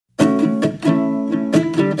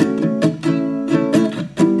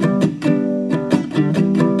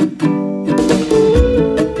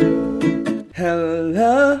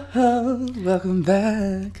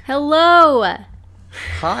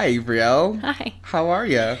Hi, Brielle. Hi. How are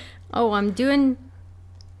you? Oh, I'm doing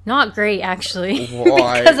not great, actually.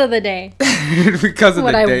 Why? Because of the day. Because of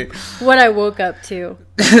the day. What I woke up to.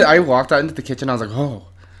 I walked out into the kitchen. I was like, oh,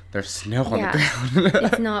 there's snow on the ground.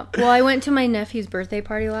 It's not. Well, I went to my nephew's birthday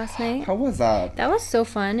party last night. How was that? That was so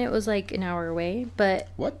fun. It was like an hour away, but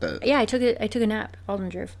what the? Yeah, I took a nap. Alden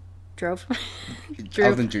drove.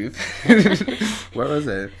 Alden drove. Where was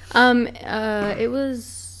it? It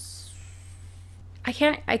was. I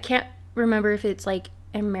can't remember if it's like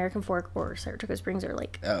American Fork or Saratoga Springs or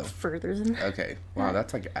like further than that. Okay. Wow,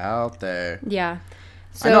 that's like out there. Yeah.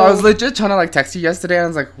 So, I know, I was legit trying to like text you yesterday and I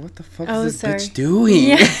was like, what the fuck is this bitch doing?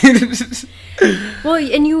 Yeah. Well,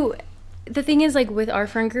 and the thing is, like with our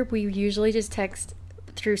friend group, we usually just text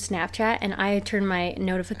through Snapchat, and I turn my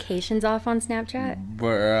notifications off on Snapchat.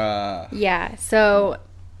 Bruh. Yeah, so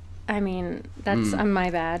I mean, that's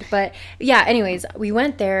my bad. But yeah, anyways, we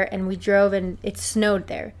went there and we drove and it snowed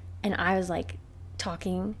there. And I was like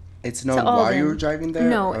talking. It snowed while you were driving there?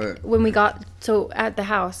 No, when we got at the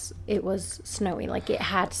house, it was snowy. Like it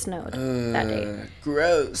had snowed that day.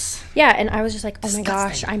 Gross. Yeah, and I was just like, oh my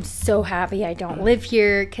gosh, I'm so happy I don't live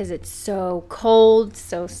here because it's so cold,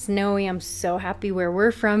 so snowy. I'm so happy where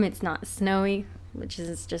we're from. It's not snowy, which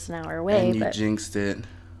is just an hour away. And you jinxed it.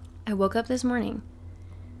 I woke up this morning.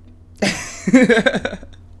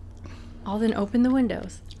 Alden opened the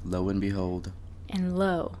windows. Lo and behold. And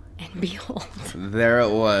lo and behold. There it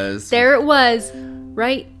was. There it was,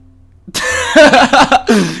 right?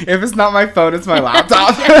 If it's not my phone, it's my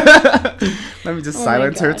laptop. Let me just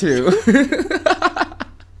silence her too.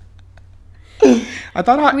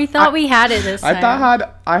 We thought we had it this time. I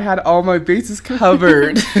thought I had all my bases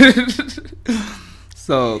covered.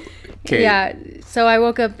 So, okay. Yeah, so I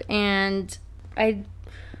woke up and I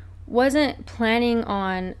wasn't planning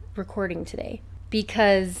on recording today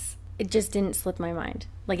because it just didn't slip my mind.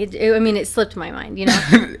 Like, it slipped my mind, you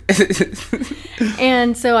know?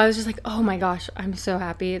 And so I was just like, oh my gosh, I'm so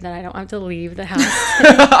happy that I don't have to leave the house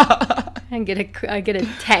and I get a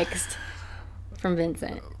text from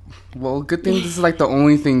Vincent. Well, good thing this is like the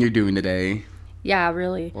only thing you're doing today. Yeah,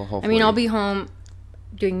 really. Well, hopefully. I mean, I'll be home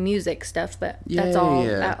doing music stuff, but that's all.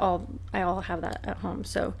 Yeah. I'll have that at home.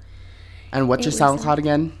 So. And what's your SoundCloud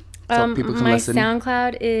again? So people can listen. My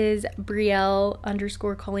SoundCloud is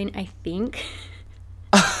Brielle_Colleen, I think.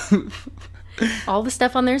 All the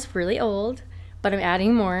stuff on there is really old, but I'm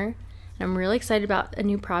adding more. And I'm really excited about a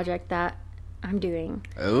new project that I'm doing.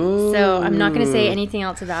 Oh. So I'm not going to say anything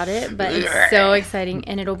else about it, but it's so exciting.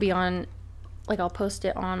 And it'll be on, like, I'll post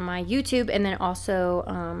it on my YouTube and then also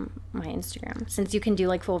my Instagram, since you can do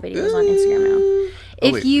like full videos on Instagram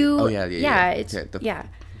now.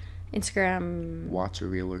 Instagram. Watch a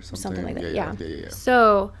reel or something like that. Yeah.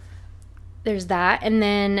 So there's that. And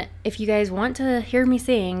then if you guys want to hear me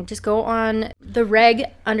sing, just go on the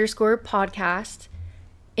reg_podcast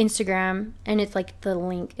Instagram, and it's like the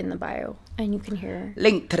link in the bio, and you can hear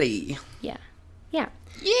Linktree. Yeah.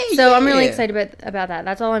 So I'm really excited about that.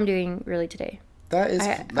 That's all I'm doing really today.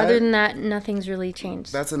 Other than that, nothing's really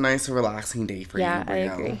changed. That's a nice, relaxing day for you. Yeah, I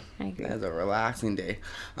agree. That's a relaxing day.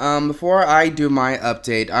 Before I do my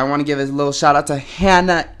update, I want to give a little shout out to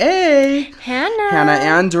Hannah A. Hannah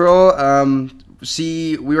Andrew.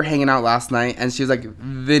 We were hanging out last night, and she was like,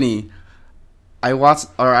 Vinny, I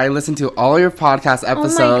listened to all your podcast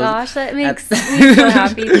episodes. Oh my gosh, that makes me so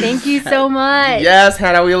happy. Thank you so much. Yes,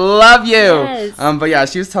 Hannah, we love you. Yes. But yeah,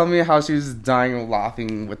 she was telling me how she was dying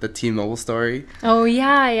laughing with the T-Mobile story. Oh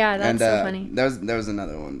yeah, that's so funny. There was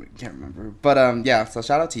another one, I can't remember. But yeah, so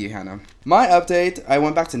shout out to you, Hannah. My update, I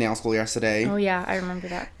went back to nail school yesterday. Oh yeah, I remember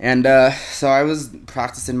that. And so I was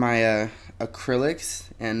practicing my acrylics,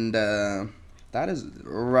 and that is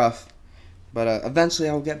rough. But eventually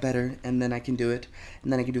I'll get better, and then I can do it.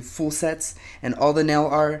 And then I can do full sets, and all the nail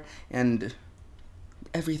art, and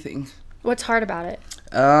everything. What's hard about it?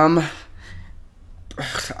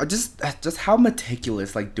 Just how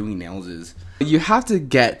meticulous, like, doing nails is. You have to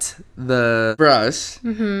get the brush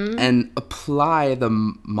and apply the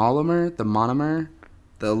monomer,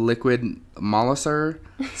 the liquid molasser,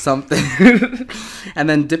 something, and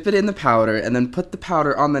then dip it in the powder, and then put the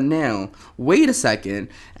powder on the nail. Wait a second,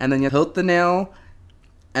 and then you tilt the nail,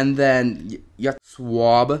 and then you have to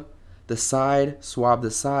swab the side,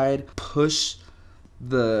 push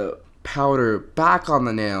the powder back on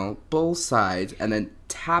the nail, both sides, and then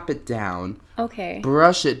tap it down. Okay.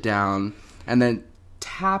 Brush it down, and then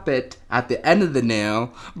tap it at the end of the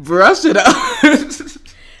nail, brush it up.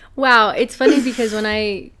 Wow, it's funny because when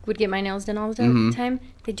I would get my nails done all the time,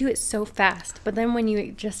 they do it so fast. But then when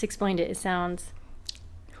you just explained it, it sounds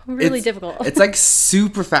really difficult. It's like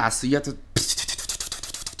super fast, so you have to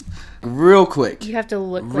real quick. You have to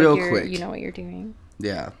look real like quick. You know what you're doing.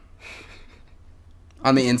 Yeah.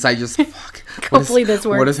 On the inside, just fuck. Hopefully this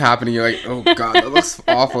works. What is happening? You're like, oh god, that looks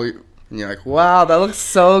awful. And you're like, wow, that looks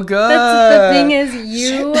so good. The thing is,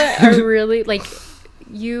 you are really like,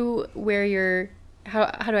 you wear your. How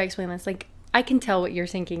do I explain this? Like, I can tell what you're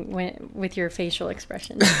thinking with your facial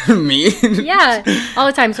expression. Me? Yeah, all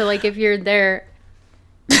the time. So like, if you're there.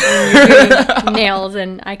 And you're doing nails,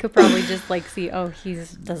 and I could probably just like see, he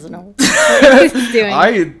doesn't know what he's doing.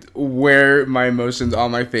 I wear my emotions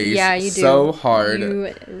on my face. Yeah, you do. So hard.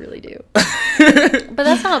 You really do. But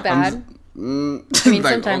that's not bad. I mean, like,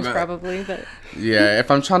 sometimes probably, but yeah, if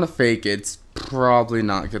I'm trying to fake, it's probably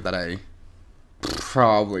not good that I.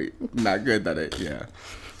 Yeah.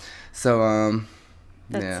 So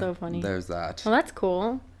that's yeah, so funny. There's that. Well, that's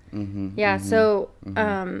cool. Mm-hmm, Yeah. mm-hmm, So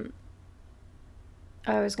mm-hmm.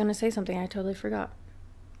 I was gonna say something. I totally forgot.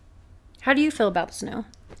 How do you feel about the snow?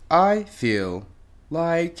 I feel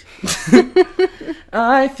like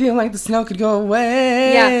the snow could go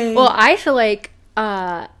away. Yeah. Well, I feel like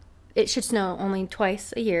it should snow only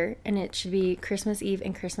twice a year, and it should be Christmas Eve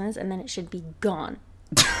and Christmas, and then it should be gone.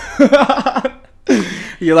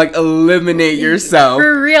 You like eliminate yourself.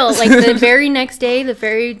 For real. Like the very next day, the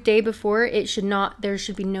very day before, there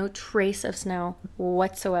should be no trace of snow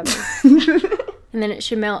whatsoever. And then it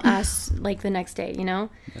should melt as like the next day, you know?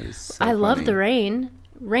 That is so I love funny. the rain.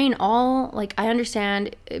 Like I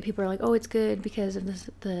understand people are like, oh, it's good because of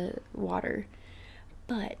the water.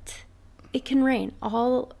 But it can rain.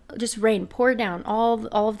 Just rain. Pour it down all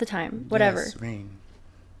of the time. Whatever. Yes, rain.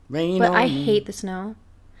 Rain But on I me. hate the snow.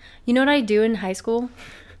 You know what I do in high school?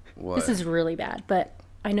 What? This is really bad, but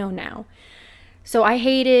I know now. So I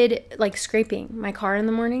hated like scraping my car in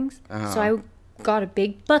the mornings. Uh-huh. So I got a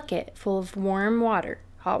big bucket full of warm water,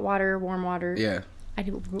 hot water, warm water. Yeah.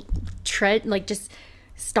 I'd just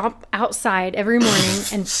stomp outside every morning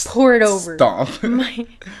and pour it over. Stomp. I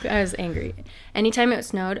was angry. Anytime it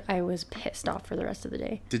snowed, I was pissed off for the rest of the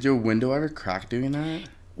day. Did your window ever crack doing that?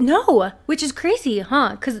 No, which is crazy,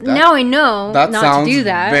 huh? Because now I know not to do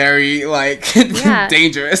that. Very like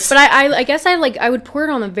dangerous. But I guess I would pour it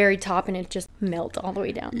on the very top and it just melt all the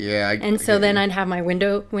way down. Yeah. So then I'd have my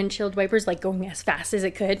windshield wipers like going as fast as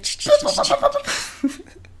it could.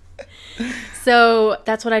 So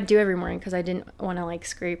that's what I'd do every morning because I didn't want to like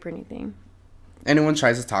scrape or anything. Anyone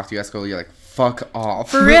tries to talk to you at school, you're like, fuck off.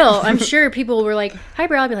 For real. I'm sure people were like, hi,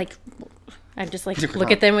 Brielle. I'd be like, I'd just like look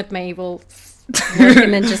at them with my evil look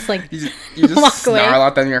and then just like you just walk away. snarl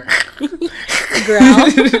out, then you're Growl.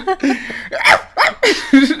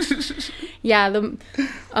 Yeah.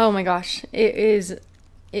 Oh my gosh.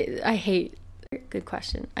 I hate. Good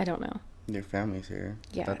question. I don't know. Your family's here.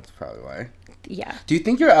 Yeah. That's probably why. Yeah. Do you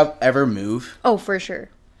think you'll ever move? Oh, for sure.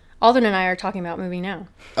 Alden and I are talking about moving now.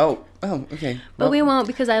 Oh, okay. But we won't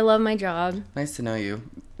because I love my job. Nice to know you.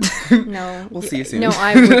 No. We'll see you soon. No,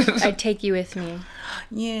 I'd take you with me.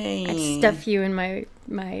 Yay. I'd stuff you in my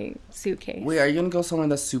suitcase. Wait, are you gonna go somewhere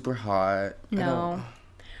that's super hot? No.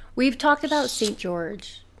 We've talked about St.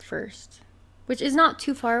 George first, which is not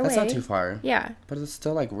too far away. That's not too far. Yeah. But it's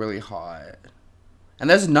still like really hot. And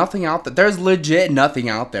there's nothing out there. There's legit nothing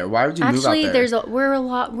out there. Why would you move out there? Actually,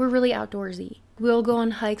 we're really outdoorsy. We'll go on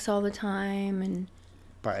hikes all the time and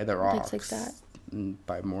by the rocks. things like that. And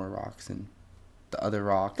by more rocks and the other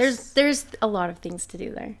rocks. There's a lot of things to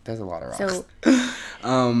do there. There's a lot of rocks. So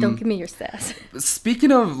don't give me your sass.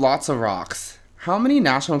 Speaking of lots of rocks, how many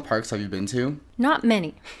national parks have you been to? Not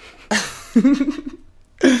many.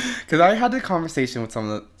 Because I had a conversation with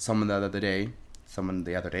someone the other day.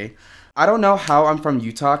 I don't know how I'm from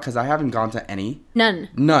Utah because I haven't gone to any. None.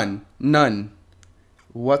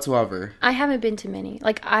 Whatsoever. I haven't been to many.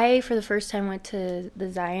 Like I, for the first time, went to the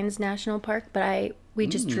Zions National Park, but we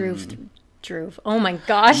just drove. Oh my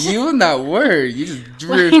gosh. You and that word. You just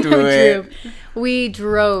drove through it. We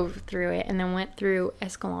drove through it and then went through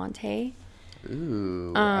Escalante.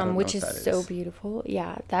 Ooh. Which is so beautiful.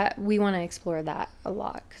 Yeah, that we want to explore that a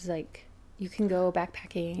lot because like you can go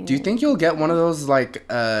backpacking. Do you think you'll get one of those like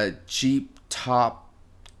Jeep top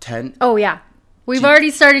tent? Oh yeah, we've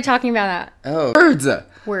already started talking about that. Oh,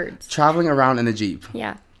 words. Traveling around in a Jeep.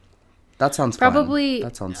 Yeah. That sounds probably. Fun.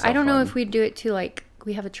 That sounds. So I don't know fun. if we'd do it to like.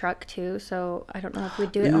 We have a truck too, so I don't know if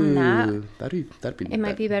we'd do it on that. That'd be. It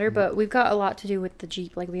might be better, but we've got a lot to do with the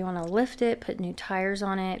Jeep. Like we want to lift it, put new tires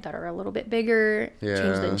on it that are a little bit bigger,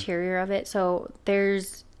 change the interior of it. So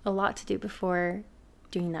there's a lot to do before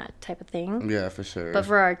doing that type of thing. Yeah, for sure. But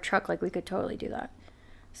for our truck, like we could totally do that.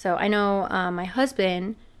 So I know my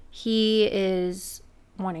husband, he is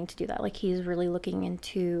wanting to do that. Like he's really looking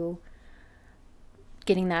into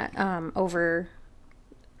getting that over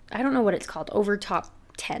I don't know what it's called, overtop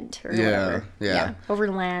tent or whatever. Yeah.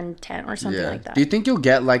 Overland tent or something like that. Do you think you'll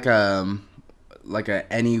get like a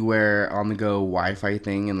anywhere on the go Wi-Fi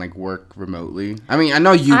thing and like work remotely? I mean, I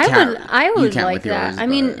know you can't. I would like that. I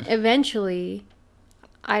mean, eventually,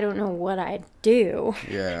 I don't know what I'd do.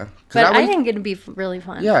 Yeah. But I think it'd be really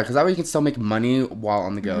fun. Yeah, because that way you can still make money while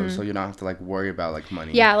on the go, so you don't have to like worry about like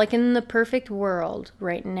money. Yeah, like in the perfect world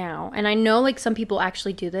right now, and I know like some people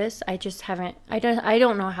actually do this. I just haven't. I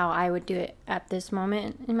don't know how I would do it at this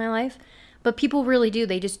moment in my life, but people really do.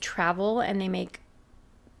 They just travel and they make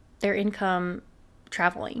their income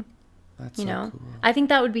traveling. That's so cool. I think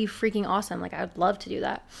that would be freaking awesome. Like I would love to do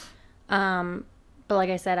that. But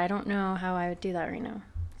like I said, I don't know how I would do that right now.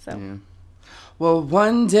 So. Yeah. Well,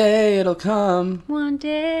 one day it'll come. One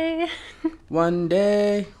day. One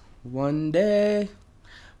day. One day.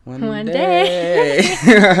 One day.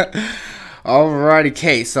 Alrighty,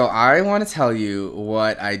 Kate. So I want to tell you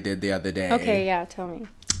what I did the other day. Okay, yeah, tell me.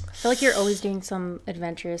 I feel like you're always doing some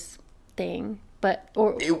adventurous thing,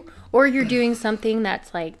 or you're doing something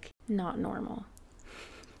that's like not normal.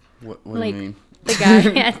 What do you mean? The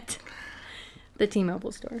guy at the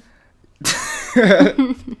T-Mobile store.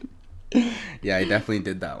 Yeah, I definitely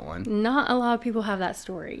did that one. Not a lot of people have that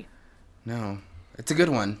story. No, it's a good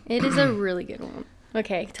one. It is a really good one.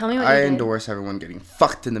 Okay, tell me what you did. I endorse everyone getting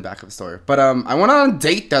fucked in the back of a store. But I went on a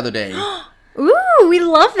date the other day. Ooh, we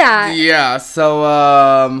love that. Yeah, so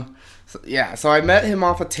I met him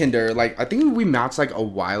off of Tinder. Like, I think we matched like a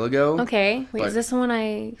while ago. Okay, wait, is this the one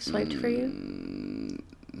I swiped for you?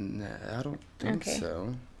 Nah, I don't think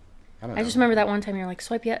so. I just remember that one time you were like,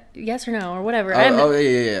 swipe yes or no or whatever.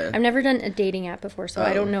 Yeah. I've never done a dating app before, so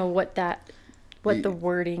I don't know what the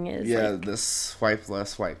wording is. Yeah, like. the swipe left,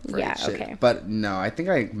 swipe right. Yeah, shit. okay. But no, I think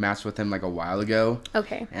I matched with him like a while ago.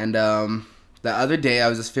 Okay. And the other day I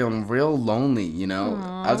was just feeling real lonely, you know?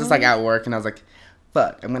 Aww. I was just like at work and I was like,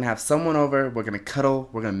 fuck, I'm gonna have someone over, we're gonna cuddle,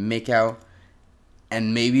 we're gonna make out.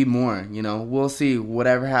 And maybe more, you know, we'll see.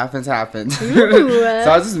 Whatever happens. So I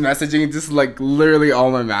was just messaging just like literally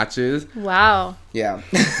all my matches. Wow. Yeah.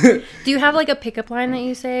 Do you have like a pickup line that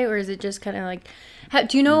you say, or is it just kind of like?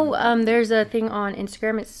 Do you know? There's a thing on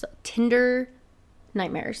Instagram. It's Tinder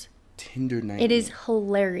Nightmares. Tinder Nightmares. It is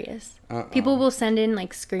hilarious. People will send in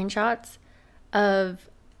like screenshots of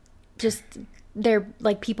just their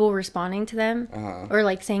like people responding to them, or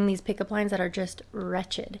like saying these pickup lines that are just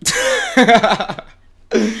wretched.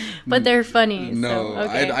 But they're funny. No, so,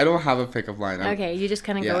 okay. I don't have a pickup line. Okay, you just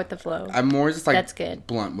kind of go with the flow. I'm more just like that's good.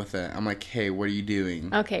 Blunt with it. I'm like, hey, what are you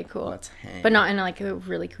doing? Okay, cool. Let's hang. But not in like a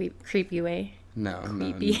really creepy way. No,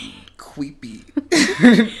 creepy. No, creepy.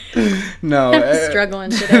 No, I'm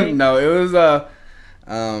struggling today. No, it was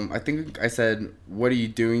I think I said, what are you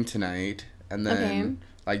doing tonight? And then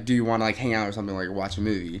like, do you want to like hang out or something, like watch a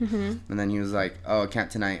movie? And then he was like, oh, I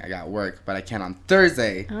can't tonight, I got work, but I can on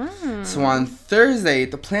Thursday. So on Thursday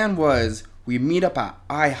the plan was we meet up at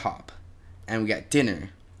IHOP and we get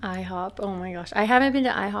dinner. IHOP, oh my gosh, I haven't been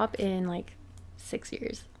to IHOP in like 6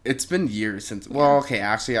 years. It's been years since. Well, okay,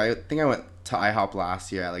 actually I think I went to IHOP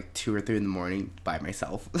last year at like 2 or 3 in the morning by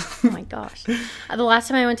myself. Oh my gosh. The last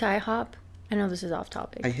time I went to IHOP, I know this is off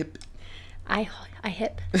topic. I hip.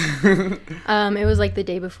 It was like the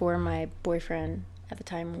day before my boyfriend at the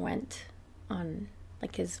time went on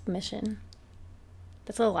like his mission.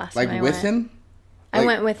 That's the last time I went. Like with him? I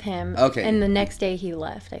went with him. Okay. And the next day he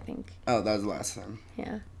left, I think. Oh, that was the last time.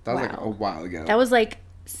 Yeah. That was like a while ago. That was like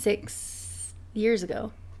 6 years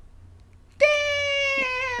ago.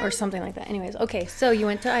 Or something like that. Anyways, okay, so you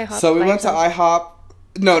went to IHOP. So we went to IHOP.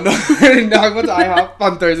 No, I went to IHOP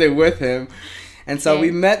on Thursday with him. And so we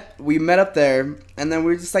met up there, and then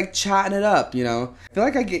we were just like chatting it up, you know. I feel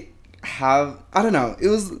like I don't know. It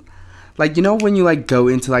was like, you know, when you like go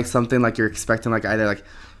into like something like you're expecting like either like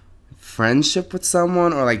friendship with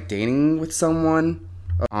someone or like dating with someone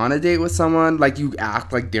or on a date with someone, like you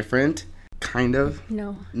act like different. Kind of.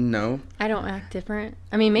 No. I don't act different.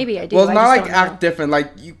 I mean, maybe I do. Well, not like act different.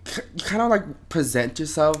 Like you kind of like present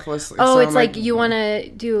yourself. It's like you want to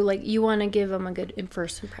do like you want to give them a good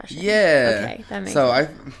first impression. Yeah. Okay, that makes sense. So I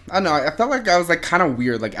don't know. I felt like I was like kind of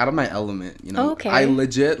weird, like out of my element. You know. Okay. I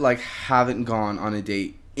legit like haven't gone on a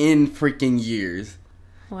date in freaking years.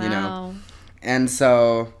 Wow. You know. And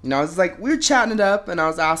so I was like we were chatting it up, and I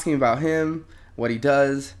was asking about him, what he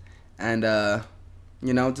does, and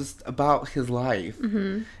just about his life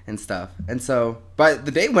and stuff. And so, but the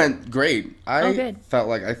date went great. I felt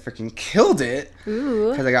like I freaking killed it. Ooh.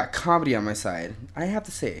 Because I got comedy on my side. I have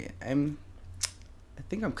to say, I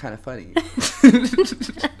think I'm kind of funny.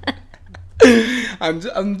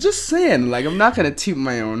 I'm just saying, like, I'm not gonna toot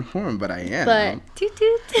my own horn, but I am. But toot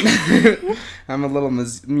toot. I'm a little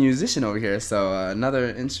musician over here, so another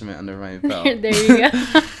instrument under my belt. There you go.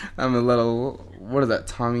 I'm a little, what is that?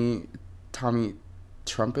 Tommy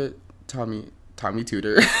trumpet, Tommy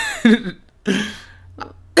tutor. I've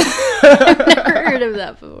never heard of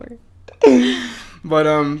that before. But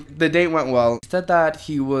the date went well. He said that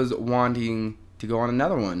he was wanting to go on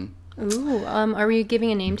another one. Ooh, are we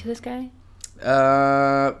giving a name to this guy?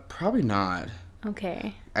 Probably not.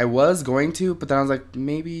 Okay. I was going to, but then I was like,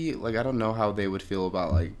 maybe, like, I don't know how they would feel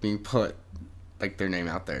about, like, being put, like, their name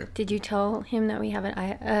out there. Did you tell him that we have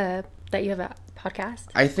that you have a podcast?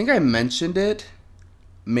 I think I mentioned it.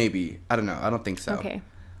 Maybe. I don't know. I don't think so. Okay.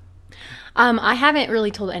 I haven't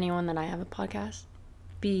really told anyone that I have a podcast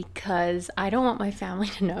because I don't want my family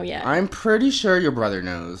to know yet. I'm pretty sure your brother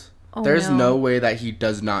knows. Oh, There's no way that he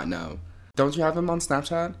does not know. Don't you have him on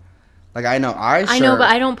Snapchat? Like, I know. I know, but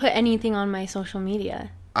I don't put anything on my social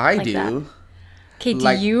media. I like do. That. Okay, do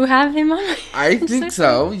you have him on? I think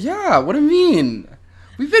so. Yeah. What do you mean?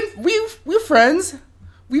 We're friends.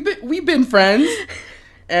 We've been friends.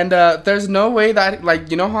 And there's no way that, like,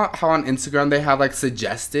 you know how on Instagram they have, like,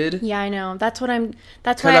 suggested? Yeah, I know. That's why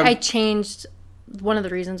I changed. One of the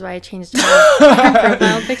reasons why I changed my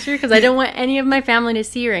profile picture, because I don't want any of my family to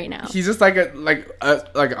see right now. He's just like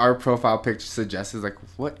our profile picture suggests, like,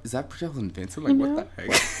 what is that? Brielle and Vincent? Like, what the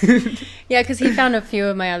heck? Yeah, because he found a few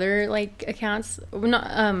of my other, like, accounts,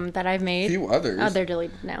 not that I've made. A few others. Oh, they're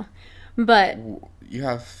deleted now. But you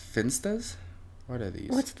have Finstas? What are these?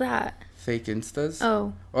 What's that? Fake Instas?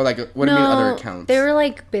 Oh. Or like, what do you mean other accounts? They were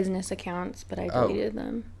like business accounts, but I deleted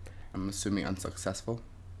them. I'm assuming unsuccessful.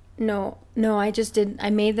 No, I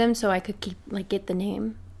made them so I could get the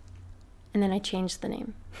name. And then I changed the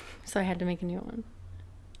name. So I had to make a new one.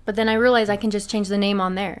 But then I realized I can just change the name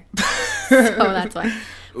on there. So that's why.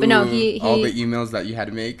 But no, he all the emails that you had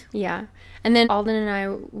to make? Yeah. And then Alden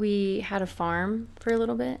and we had a farm for a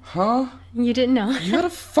little bit. Huh? You didn't know? You had a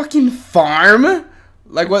fucking farm?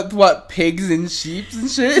 Like what, pigs and sheep and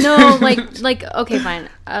shit? No, like okay, fine.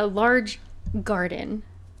 A large garden.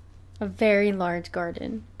 A very large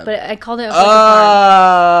garden. But I called it a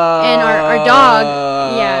farm. And our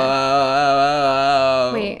dog,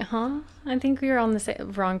 yeah. Wait, huh? I think we were on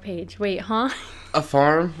the wrong page. Wait, huh? A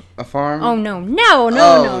farm? Oh, no.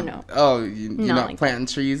 Oh, you're not like planting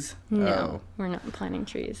trees? No, we're not planting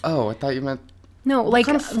trees. Oh, I thought you meant... No, like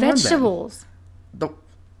kind of vegetables.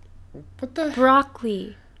 What the...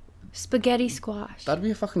 Broccoli. Spaghetti squash. That'd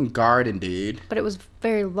be a fucking garden, dude. But it was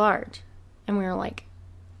very large. And we were like...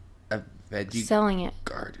 A veggie... selling it.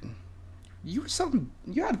 Garden. You were selling...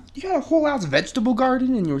 You had a whole ass vegetable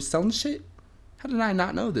garden and you were selling shit? How did I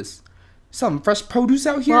not know this? Some fresh produce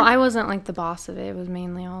out here? Well, I wasn't like the boss of it. It was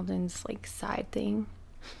mainly Alden's like side thing.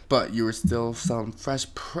 But you were still selling fresh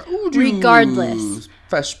produce. Regardless.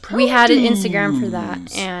 Fresh produce. We had an Instagram for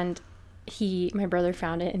that, and my brother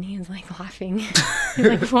found it, and he was like laughing. He's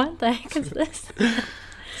like, what the heck is this?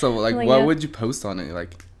 So, like what would you post on it?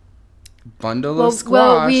 Like, bundle of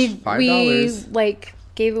squash, $5. We like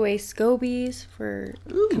gave away scobies for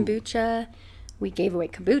kombucha. We gave away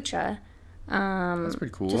kombucha. That's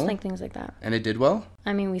pretty cool. Just like things like that. And it did well?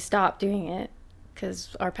 I mean, we stopped doing it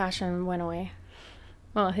because our passion went away.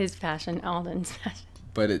 Well, his passion, Alden's passion.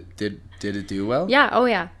 But did it do well? Yeah, oh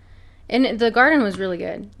yeah. And the garden was really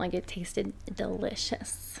good. Like, it tasted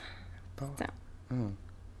delicious. Oh. So. Oh.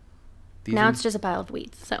 Now it's just a pile of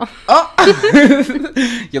weeds, so. Oh!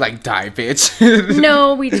 You're like, die, bitch.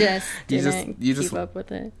 No, we just didn't keep up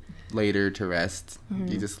with it. Laid her to rest. Mm-hmm.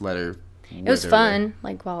 You just let her... It was fun,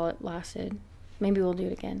 like, while it lasted. Maybe we'll do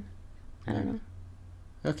it again. I don't know.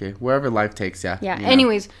 Okay, wherever life takes you. Yeah.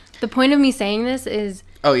 Anyways, the point of me saying this is...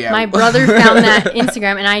 Oh, yeah. My brother found that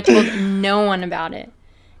Instagram, and I told no one about it.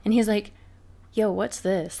 And he's like, yo, what's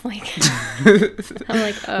this? Like... I'm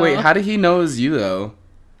like, oh. Wait, how did he know it was you, though?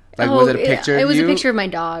 Like, was it a picture of you? It was a picture of my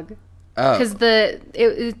dog. Oh. Because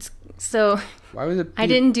it's... So... Why was it... I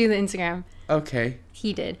didn't do the Instagram. Okay.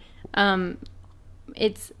 He did. So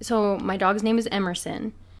my dog's name is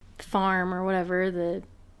Emerson. The farm or whatever, the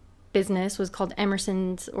business was called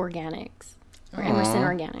Emerson's Organics. Or Emerson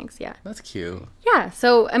Organics, yeah. That's cute. Yeah,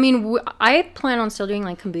 so, I mean, I plan on still doing,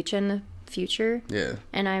 like, kombucha in the future. Yeah.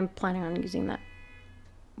 And I'm planning on using that.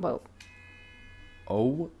 Whoa.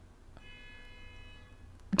 Oh.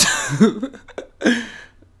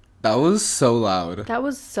 That was so loud. That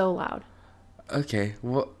was so loud. Okay,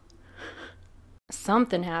 what?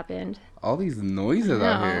 Something happened. All these noises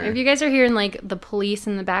out here. If you guys are hearing, like, the police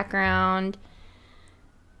in the background,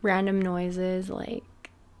 random noises, like...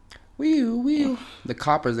 The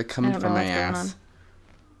coppers are coming from my ass.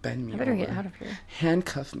 Bend me I better over. get out of here.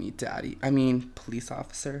 Handcuff me, daddy. I mean, police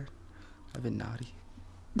officer. I've been naughty.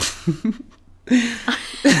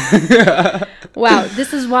 Wow,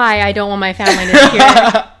 this is why I don't want my family to hear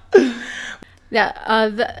it.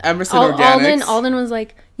 Yeah, Emerson Organics. Alden was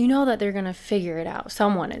like, you know that they're gonna figure it out.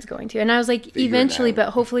 Someone is going to, and I was like, eventually,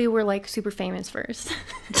 but hopefully we're like super famous first.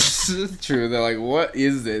 True. They're like, what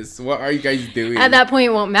is this? What are you guys doing? At that point,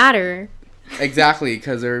 it won't matter. Exactly,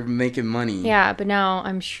 because they're making money. Yeah, but now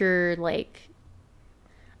I'm sure, like,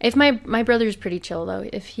 if my brother's pretty chill though.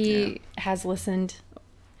 If he has listened,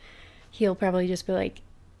 he'll probably just be like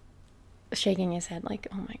shaking his head, like,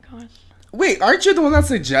 oh my gosh. Wait, aren't you the one that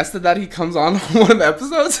suggested that he comes on one of the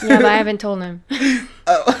episodes? Yeah, but I haven't told him.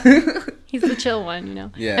 Oh. He's the chill one, you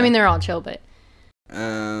know? Yeah. I mean, they're all chill, but...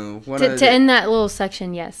 to end that little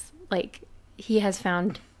section, yes. Like, he has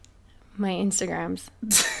found my Instagrams.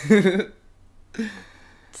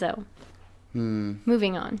 So,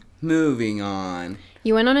 moving on. Moving on.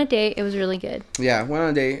 You went on a date. It was really good. Yeah, went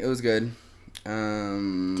on a date. It was good.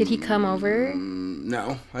 Did he come over?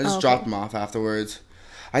 No. I just dropped him off afterwards.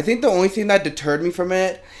 I think the only thing that deterred me from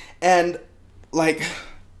it, and, like,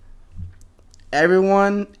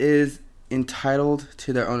 everyone is entitled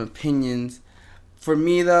to their own opinions. For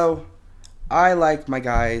me, though, I like my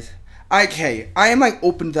guys. I am, like,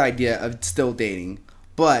 open to the idea of still dating,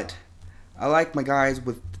 but I like my guys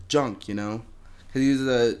with junk, you know? Because he was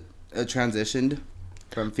a transitioned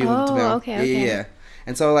from female to male. Okay. Yeah.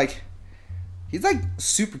 And so, like, he's, like,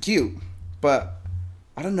 super cute, but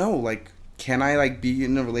I don't know, like, can I, like, be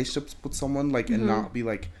in a relationship with someone, like, and not be,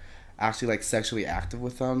 like, actually, like, sexually active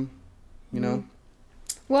with them, you know?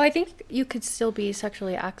 Well, I think you could still be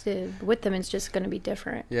sexually active with them. It's just going to be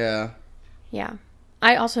different. Yeah. Yeah.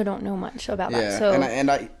 I also don't know much about that. So.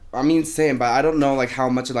 I mean, same, but I don't know, like, how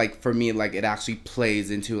much, like, for me, like, it actually plays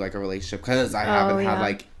into, like, a relationship, because I haven't had,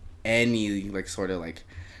 like, any, like, sort of, like,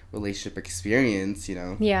 relationship experience, you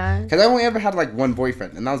know? Yeah. Because I only ever had, like, one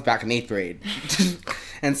boyfriend, and that was back in 8th grade.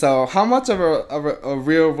 And so, how much of a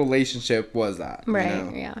real relationship was that? Right, you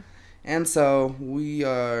know? Yeah. And so, we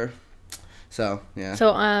are... So, yeah.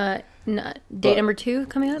 So, date number 2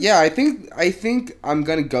 coming up? Yeah, I think I'm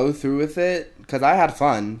going to go through with it, because I had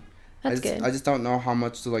fun. That's good. I just don't know how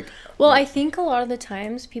much to, like... Well, like, I think a lot of the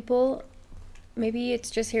times people... Maybe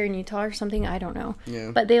it's just here in Utah or something. I don't know.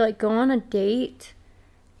 Yeah. But they, like, go on a date,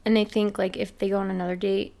 and they think, like, if they go on another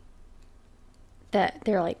date, that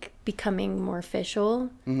they're, like, becoming more official.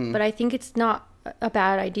 Mm-hmm. But I think it's not a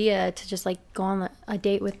bad idea to just, like, go on a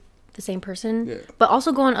date with the same person. Yeah. But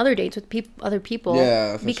also go on other dates with other people.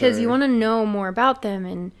 Yeah, for because sure. you want to know more about them.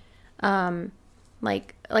 And,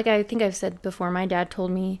 like I think I've said before, my dad told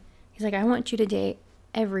me, he's like, I want you to date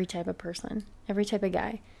every type of person, every type of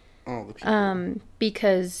guy. All the people.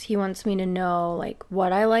 Because he wants me to know, like,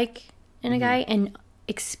 what I like in a guy and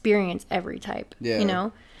experience every type, you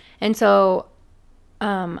know? And so,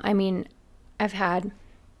 I mean, I've had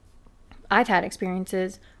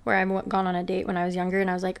experiences where I've gone on a date when I was younger and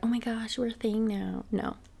I was like, oh my gosh, we're a thing now.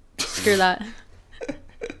 No, screw that.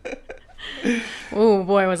 Oh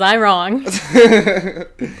boy, was I wrong.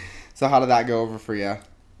 So how did that go over for you?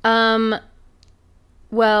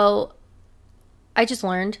 Well, I just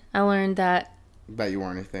learned. I learned that. Bet you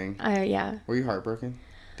weren't anything. Yeah. Were you heartbroken?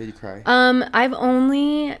 Did you cry? I've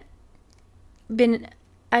only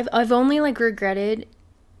like regretted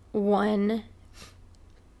one.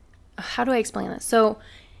 How do I explain this? So,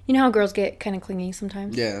 you know how girls get kind of clingy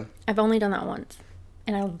sometimes? Yeah. I've only done that once.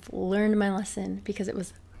 And I've learned my lesson because it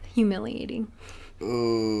was humiliating.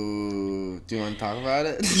 Ooh. Do you want to talk about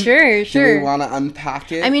it? Sure. Do we want to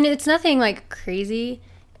unpack it? I mean, it's nothing like crazy.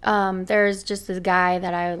 There's just this guy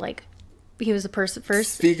that I like. He was the person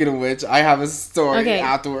first. Speaking of which, I have a story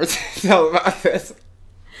afterwards to tell about this.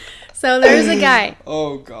 So there's a guy.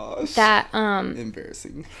 Oh gosh. That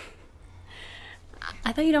embarrassing.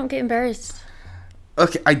 I thought you don't get embarrassed.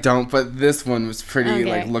 Okay, I don't, but this one was pretty,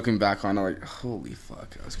 like, looking back on it, like, holy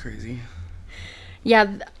fuck, that was crazy.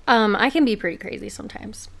 Yeah, I can be pretty crazy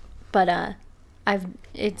sometimes, but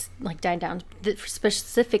it's, like, died down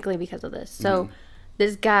specifically because of this. So,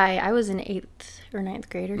 this guy, I was in 8th or 9th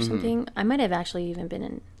grade or something. I might have actually even been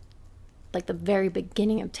in, like, the very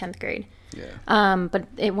beginning of 10th grade. Yeah. But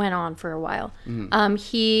it went on for a while.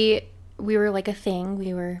 We were like a thing.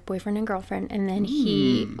 We were boyfriend and girlfriend. And then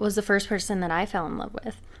he was the first person that I fell in love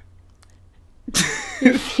with.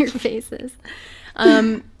 Your faces.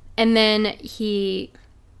 And then he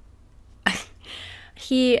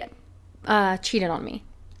cheated on me.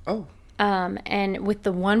 Oh. And with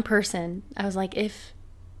the one person, I was like, if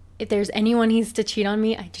if there's anyone needs to cheat on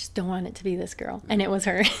me, I just don't want it to be this girl. And it was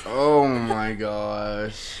her. Oh my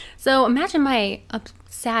gosh. So imagine my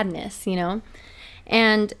sadness, you know?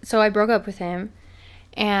 And so I broke up with him.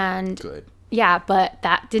 And good. Yeah, but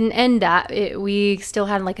that didn't end that. We still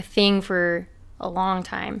had like a thing for a long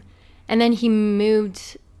time. And then he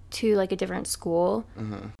moved to like a different school.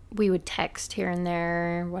 We would text here and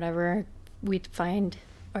there, whatever. We'd find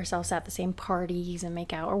ourselves at the same parties and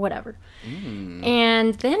make out or whatever.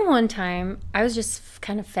 And then one time I was just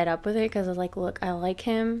kind of fed up with it because I was like, look, I like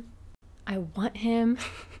him. I want him.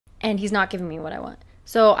 And he's not giving me what I want.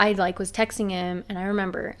 So I like was texting him, and I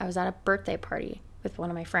remember I was at a birthday party with one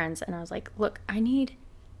of my friends, and I was like, look, I need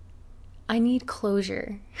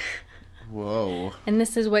closure. Whoa. And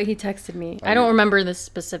this is what he texted me. I don't remember the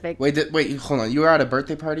specific. Wait, hold on. You were at a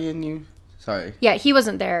birthday party and you... Sorry. Yeah, he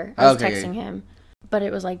wasn't there. I was texting him. But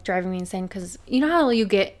it was like driving me insane because you know how you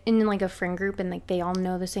get in like a friend group and like they all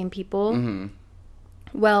know the same people?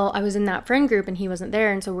 Well, I was in that friend group and he wasn't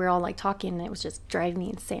there, and so we were all like talking, and it was just driving me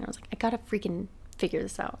insane. I was like, I gotta freaking figure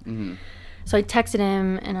this out. So I texted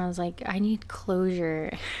him and I was like, I need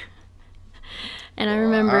closure. And I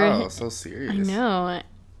remember... Wow, so serious. I know.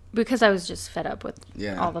 Because I was just fed up with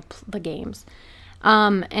all the games.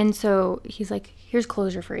 And so he's like, here's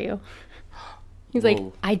closure for you. He's like,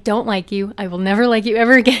 I don't like you. I will never like you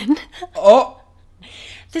ever again. Oh.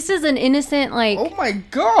 This is an innocent, like... Oh my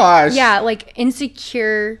gosh. Yeah, like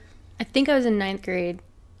insecure... I think I was in 9th grade.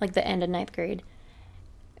 Like the end of 9th grade.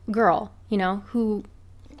 Girl, you know, who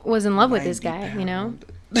was in love with this guy, you know?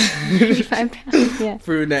 95 pounds, yeah.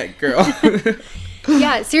 Brunette girl.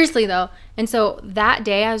 Yeah, seriously though. And so that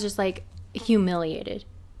day I was just like humiliated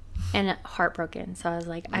and heartbroken. So I was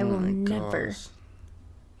like, I will never,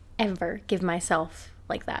 ever give myself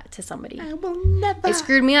like that to somebody. I will never. It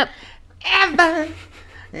screwed me up. Ever.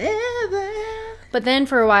 But then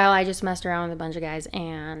for a while I just messed around with a bunch of guys,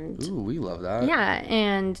 and... Ooh, we love that. Yeah,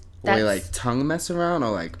 and that's... Wait, like tongue mess around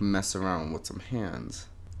or like mess around with some hands?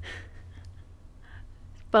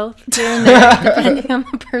 Both, here and there, depending on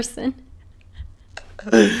the person.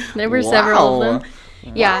 There were several of them.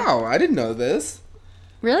 Yeah. Wow, I didn't know this.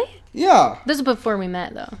 Really? Yeah. This is before we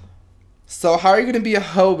met, though. So how are you going to be a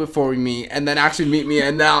hoe before we meet and then actually meet me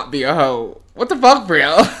and not be a hoe? What the fuck,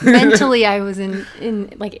 Brielle? Mentally, I was in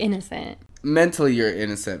like innocent. Mentally, you're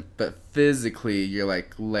innocent, but physically, you're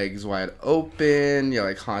like legs wide open. You're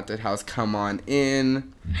like haunted house, come on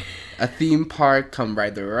in. A theme park, come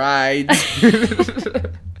ride the rides.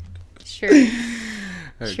 Sure.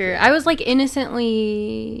 Okay. Sure. I was like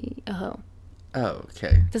innocently a hoe. Oh,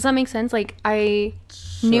 okay. Does that make sense? Like I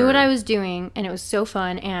knew what I was doing, and it was so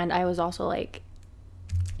fun, and I was also like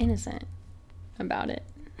innocent about it.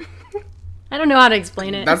 I don't know how to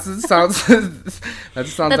explain it. That sounds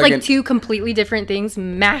That's like two completely different things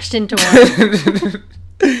mashed into one.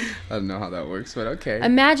 I don't know how that works, but okay.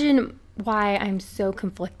 Imagine why I'm so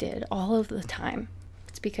conflicted all of the time.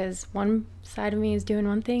 It's because one side of me is doing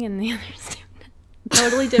one thing and the other's doing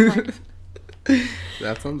totally different.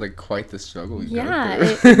 That sounds like quite the struggle. Yeah,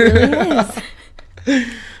 it really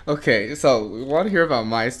is. Okay, so we want to hear about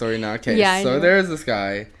my story now. Okay, yeah, so there's this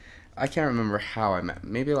guy. I can't remember how I met.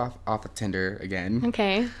 Maybe off of Tinder again.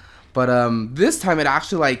 Okay. But this time it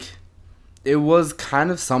actually like it was kind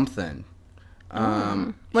of something.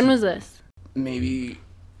 When was this? Maybe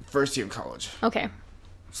first year of college. Okay.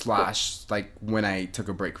 / like when I took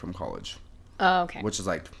a break from college. Oh, okay. Which is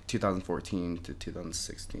like 2014 to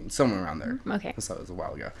 2016, somewhere around there. Okay. So it was a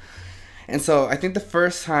while ago. And so I think the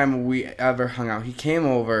first time we ever hung out, he came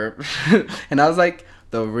over, and I was like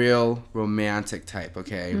the real romantic type,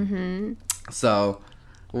 okay? Mm-hmm. So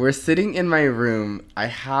we're sitting in my room. I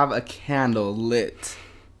have a candle lit,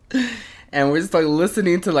 and we're just like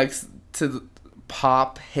listening to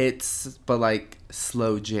pop hits, but like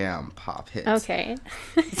slow jam pop hits. Okay.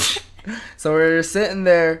 So we're sitting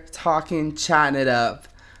there talking, chatting it up.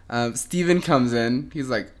 Steven comes in. He's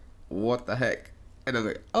like, what the heck? And I'm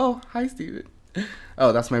like, oh, hi, Steven.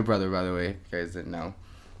 Oh, that's my brother, by the way, if you guys didn't know.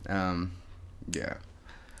 Yeah.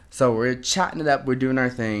 So we're chatting it up. We're doing our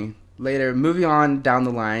thing. Later, moving on down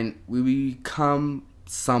the line, we become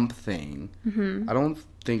something. Mm-hmm. I don't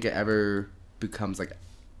think it ever becomes like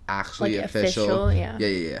actually like official. Yeah.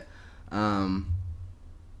 Yeah.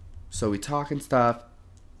 So we talk and stuff.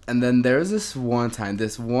 And then there was this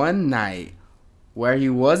one night where he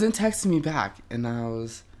wasn't texting me back. And I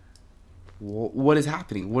was, what is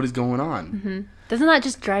happening? What is going on? Mm-hmm. Doesn't that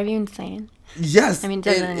just drive you insane? Yes. I mean, it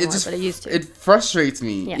doesn't anymore, but it used to. It frustrates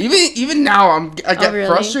me. Yeah. Even now, I get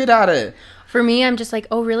frustrated at it. For me, I'm just like,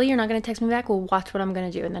 oh, really? You're not going to text me back? Well, watch what I'm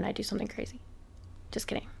going to do. And then I do something crazy. Just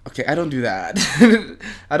kidding. Okay, I don't do that.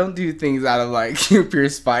 I don't do things out of like pure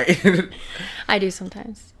spite. I do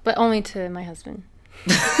sometimes, but only to my husband.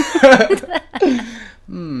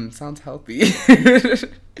 Sounds healthy.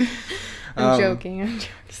 I'm joking.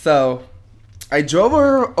 So, I drove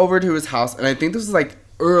over to his house, and I think this was like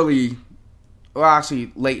early, well,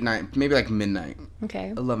 actually late night, maybe like midnight.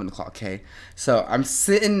 Okay. 11 o'clock, okay? So, I'm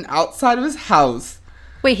sitting outside of his house.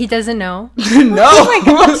 Wait, he doesn't know? No! Oh my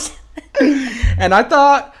gosh. And I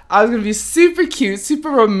thought I was going to be super cute, super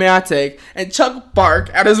romantic, and chuck bark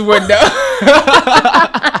at his window.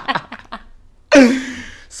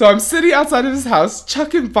 So I'm sitting outside of his house,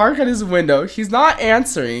 chucking bark at his window. He's not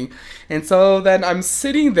answering. And so then I'm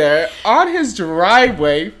sitting there on his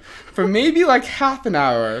driveway for maybe like half an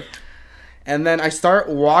hour. And then I start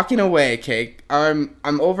walking away, okay? I'm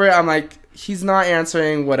over it. I'm like, he's not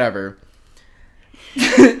answering, whatever.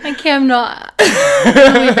 I cannot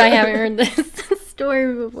believe I haven't heard this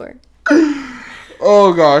story before.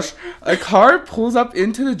 Oh gosh. A car pulls up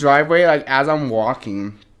into the driveway like as I'm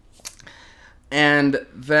walking. And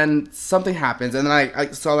then something happens, and then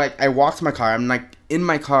I walk to my car. I'm like in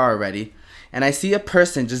my car already, and I see a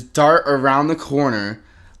person just dart around the corner,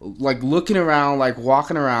 like looking around, like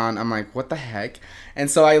walking around. I'm like, what the heck? And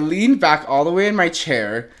so I lean back all the way in my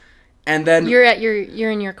chair, and then you're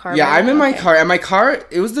in your car. Yeah, right I'm in now? my car, and my car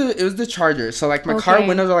it was the Charger, so like my car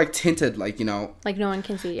windows are like tinted, like like no one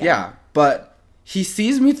can see. Yeah, but he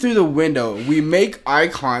sees me through the window. We make eye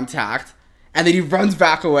contact, and then he runs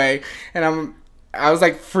back away, and I was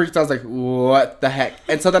like freaked. I was like, what the heck?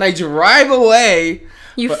 And so then I drive away.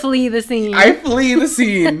 You flee the scene. I flee the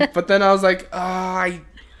scene. But then I was like, I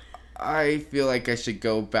feel like I should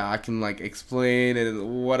go back and like explain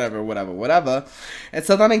and whatever. And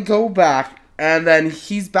so then I go back, and then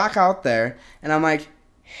he's back out there, and I'm like,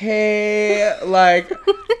 hey, like,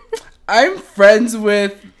 I'm friends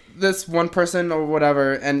with this one person or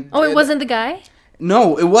whatever. And it wasn't the guy?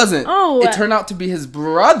 No, it wasn't. Oh. It turned out to be his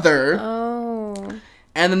brother. Oh.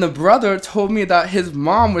 And then the brother told me that his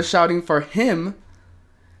mom was shouting for him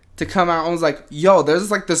to come out. I was like, yo,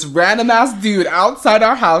 there's like this random ass dude outside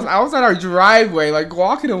our house, outside our driveway, like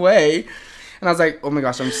walking away. And I was like, oh my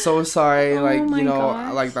gosh, I'm so sorry. Oh like,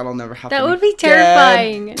 gosh. like that'll never happen. That would be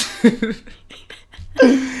terrifying.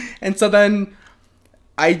 And so then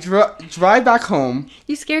I drive back home.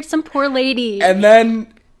 You scared some poor lady. And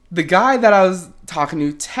then the guy that I was talking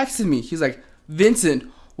to texted me. He's like,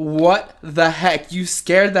 Vincent, what the heck? You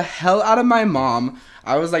scared the hell out of my mom.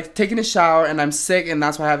 I was like taking a shower and I'm sick, and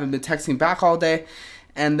that's why I haven't been texting back all day.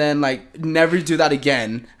 And then like never do that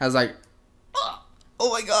again. I was like,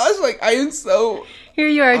 oh my gosh, like I am so. Here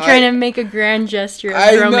you are trying to make a grand gesture of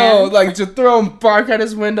I romance. know, like to throw him bark at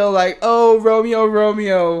his window, like, oh,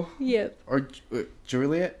 Romeo. Yep. Or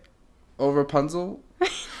Juliet? Or Rapunzel?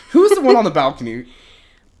 Who's the one on the balcony?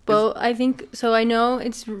 Well, I think so. I know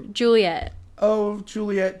it's Juliet. Oh,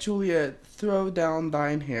 Juliet, throw down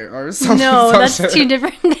thine hair, or something. No, that's two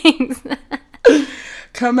different things.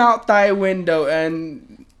 Come out thy window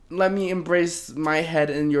and let me embrace my head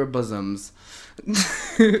in your bosoms.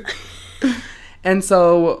 And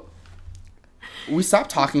so we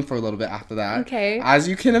stopped talking for a little bit after that. Okay. As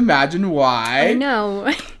you can imagine why. I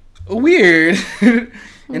know. Weird.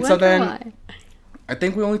 And so then why? I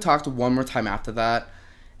think we only talked one more time after that.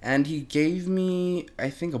 And he gave me, I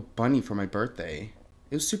think, a bunny for my birthday.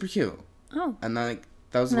 It was super cute. Oh. And like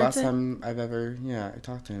that was the last time I've ever, I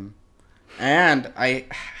talked to him. And I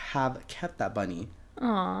have kept that bunny.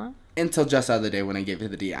 Aw. Until just the other day when I gave it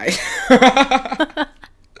to the DI.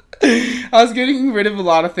 I was getting rid of a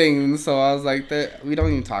lot of things, so I was like, we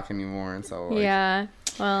don't even talk anymore. And so like, yeah.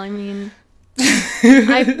 Well, I mean,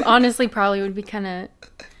 I honestly probably would be kind of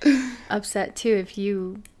upset too if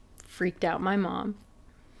you freaked out my mom.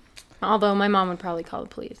 Although my mom would probably call the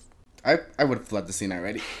police. I would have fled the scene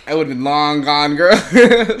already. I would have been long gone, girl.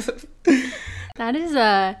 That is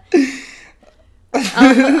a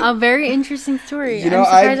very interesting story. I'm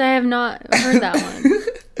surprised I have not heard that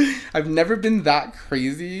one. I've never been that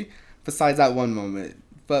crazy besides that one moment.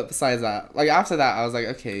 But besides that, like after that, I was like,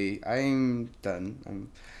 okay, I'm done. I'm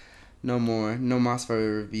no más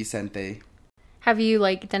for Vicente. Have you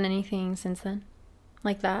like done anything since then,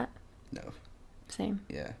 like that? No. Same.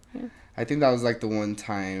 Yeah. I think that was like the one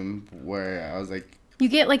time where I was like, you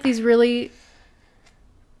get like these really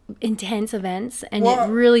intense events and it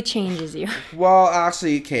really changes you. Well,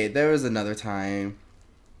 actually, okay, there was another time.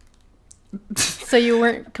 So you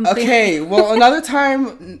weren't completely... Okay, well, another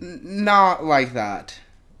time, not like that.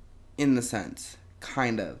 In the sense.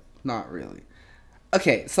 Kind of. Not really.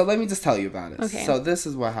 Okay, so let me just tell you about it. Okay. So this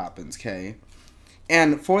is what happens, okay?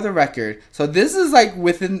 And for the record, so this is like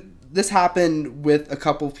this happened with a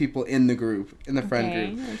couple of people in the group, in the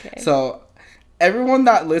friend group. Okay. So everyone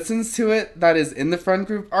that listens to it that is in the friend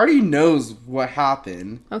group already knows what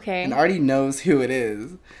happened. Okay. And already knows who it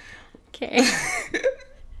is. Okay.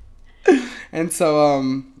 And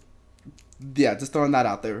so, yeah, just throwing that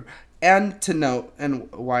out there. And to note, and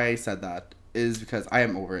why I said that is because I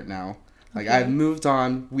am over it now. Like, okay. I've moved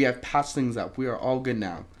on. We have patched things up. We are all good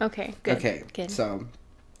now. Okay, good. Okay, good. So,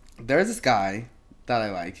 there's this guy that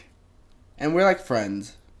I like. And we're, like,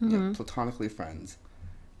 friends. Yeah, platonically friends.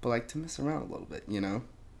 But, like, to mess around a little bit, you know?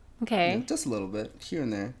 Okay. You know, just a little bit, here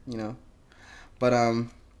and there, you know? But,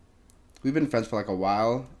 we've been friends for, like, a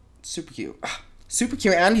while. Super cute. Super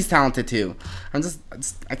cute, and he's talented, too. I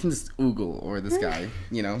can just oogle over this guy,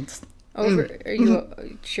 you know? Over? Are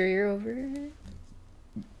you sure you're over it?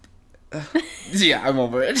 Yeah, I'm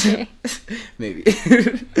over it. Okay. Maybe.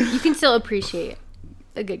 You can still appreciate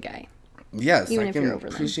a good guy. Yes, even I can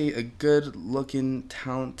appreciate a good-looking,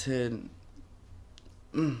 talented,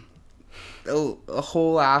 a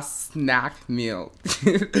whole-ass snack meal.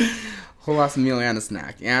 Whole-ass meal and a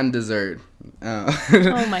snack and dessert. Oh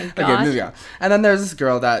my gosh. Okay, moving on. And then there's this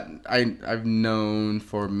girl that I've known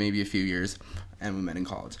for maybe a few years, and we met in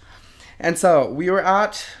college. And so we were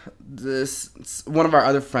at one of our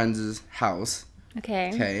other friends' house.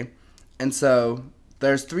 Okay. Okay. And so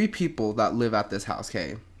there's 3 people that live at this house.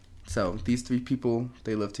 Okay. So these 3 people,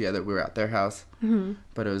 they live together. We were at their house. Mm-hmm.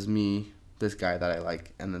 But it was me, this guy that I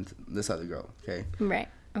like, and then this other girl. Okay. Right.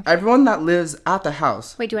 Okay. Everyone that lives at the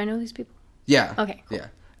house. Wait, do I know these people? Yeah. Okay. Cool. Yeah.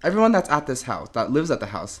 Everyone that's at this house, that lives at the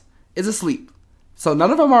house, is asleep. So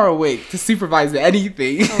none of them are awake to supervise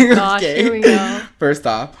anything. Oh gosh, okay? Here we go. First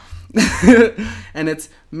off. And it's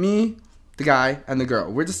me, the guy, and the girl.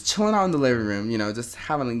 We're just chilling out in the living room, you know, just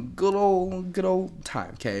having a good old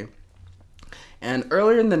time, okay? And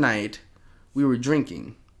earlier in the night, we were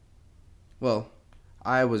drinking. Well,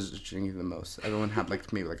 I was drinking the most. Everyone had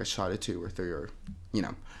like maybe like a shot or 2 or 3 or, you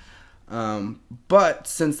know. But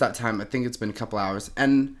since that time, I think it's been a couple hours.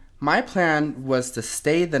 And my plan was to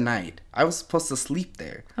stay the night. I was supposed to sleep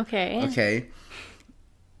there. Okay. Okay.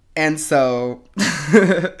 And so,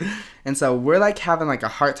 we're like having like a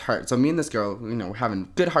heart-to-heart. So me and this girl, you know, we're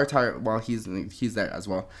having good heart-to-heart while he's there as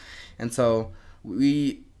well. And so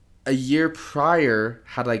we, a year prior,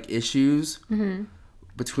 had like issues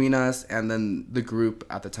between us and then the group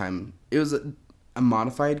at the time. It was a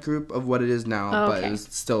modified group of what it is now, but it was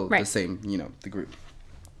still the same, you know, the group.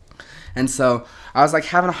 And so I was like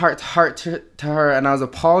having a heart-to-heart to her, and I was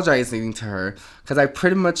apologizing to her because I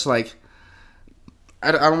pretty much like,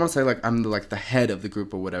 I don't want to say, like, I'm, the head of the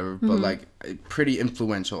group or whatever, but, like, pretty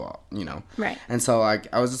influential, you know? Right. And so,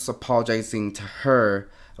 like, I was just apologizing to her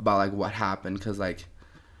about, like, what happened because, like,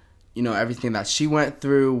 you know, everything that she went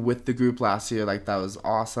through with the group last year, like, that was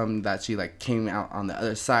awesome that she, like, came out on the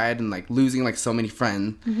other side and, like, losing, like, so many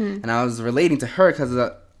friends. And I was relating to her because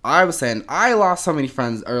I was saying I lost so many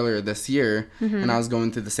friends earlier this year, and I was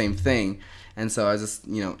going through the same thing. And so I was just,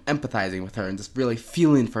 you know, empathizing with her and just really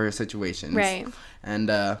feeling for her situations. Right. And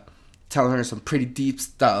telling her some pretty deep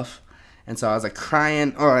stuff. And so I was like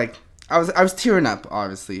crying, or like I was tearing up,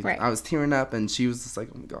 obviously. Right. I was tearing up, and she was just like,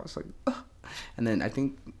 oh my gosh, like, ugh. And then I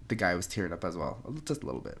think the guy was tearing up as well, just a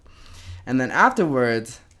little bit. And then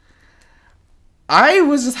afterwards, I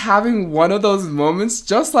was just having one of those moments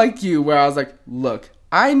just like you, where I was like, look,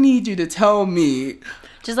 I need you to tell me.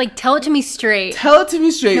 Just like tell it to me straight. Tell it to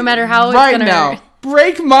me straight. No matter how it's right gonna now. hurt.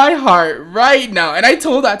 Break my heart right now. And I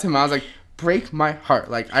told that to him. I was like, break my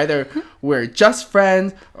heart. Like, either we're just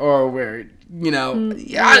friends or we're, you know,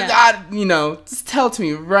 you know, just tell it to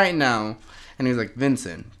me right now. And he was like,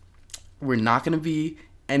 Vincent, we're not going to be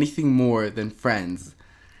anything more than friends.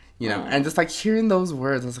 You know, and just like hearing those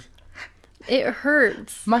words, I was like, it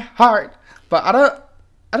hurts. My heart. But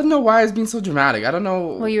I don't know why I was being so dramatic. I don't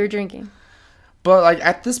know. Well, you were drinking. But, like,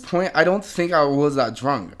 at this point, I don't think I was that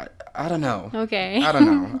drunk. I don't know. Okay. I don't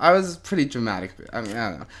know. I was pretty dramatic. I mean, I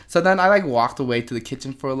don't know. So then I, like, walked away to the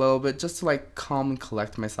kitchen for a little bit just to, like, calm and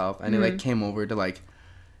collect myself. And he, like, came over to, like,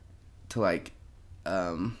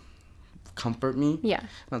 comfort me. Yeah. And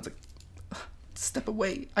I was like, step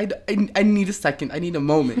away. I need a second. I need a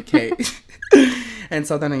moment, okay? And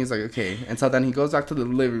so then he's like, okay. And so then he goes back to the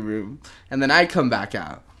living room. And then I come back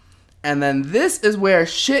out. And then this is where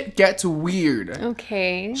shit gets weird.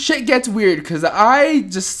 Okay. Shit gets weird because I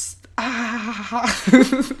just...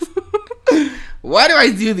 Why do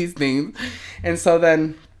I do these things? And so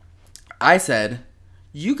then I said,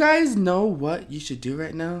 you guys know what you should do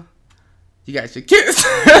right now? You guys should kiss.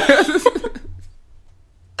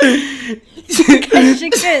 You guys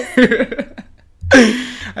should kiss.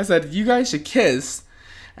 I said, you guys should kiss.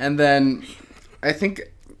 And then I think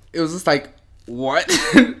it was just like, what?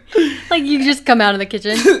 Like, you just come out of the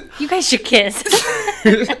kitchen. You guys should kiss.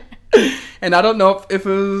 And I don't know if it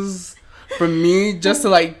was for me just to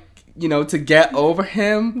like, you know, to get over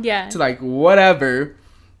him. Yeah. To like, whatever.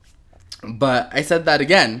 But I said that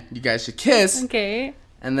again. You guys should kiss. Okay.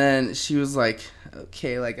 And then she was like,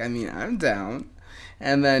 okay, like, I mean, I'm down.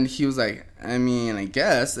 And then he was like, I mean, I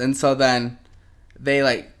guess. And so then they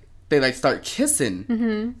start kissing.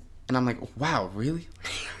 Mm-hmm. And I'm like, wow, really?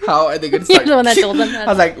 How are they going to start? You're the one that told them that.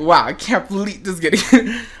 I was like, wow, I can't believe this getting.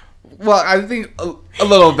 Well, I think a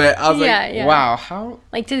little bit. I was like, wow, how?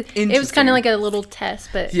 Like, it was kind of like a little test,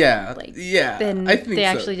 but like, then I think they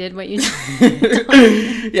actually did what you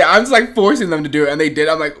did. Yeah, I'm just like forcing them to do it, and they did.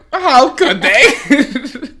 I'm like, how could they?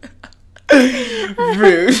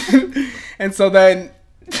 Rude. And so then,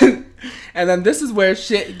 and then this is where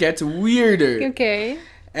shit gets weirder. Okay.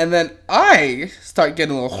 And then I start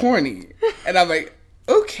getting a little horny, and I'm like,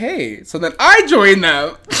 okay. So then I join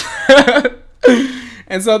them.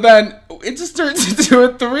 And so then it just turns into a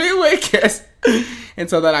 3-way kiss. And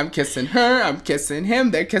so then I'm kissing her, I'm kissing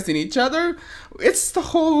him, they're kissing each other. It's the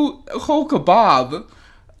whole kebab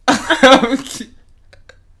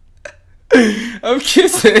of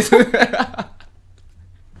kisses.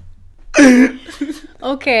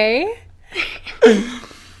 Okay.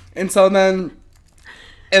 And so then,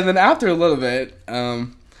 after a little bit, I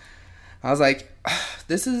was like,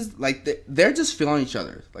 this is like, they're just feeling each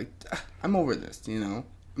other. Like, I'm over this, you know.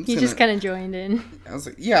 You just kind of joined in. I was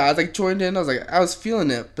like, yeah, I was like joined in. I was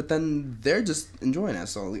feeling it, but then they're just enjoying it.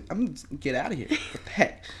 So like, I'm gonna get out of here. What the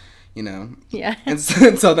heck, you know? Yeah. And so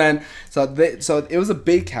it was a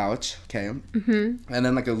big couch, okay, mm-hmm. And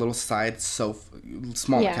then like a little side sofa,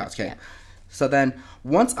 smaller couch, okay. Yeah. So then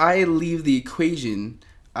once I leave the equation,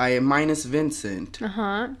 I minus Vincent.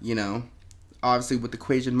 You know, obviously with the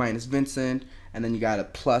equation minus Vincent. And then you gotta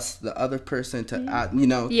plus the other person to add, you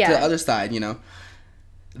know, to the other side, you know.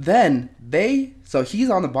 Then so he's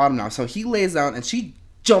on the bottom now. So he lays down and she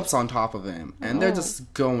jumps on top of him. And they're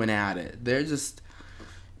just going at it. They're just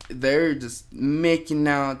making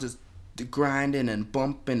out, just grinding and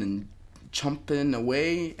bumping and chumping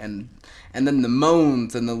away. And then the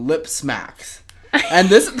moans and the lip smacks. And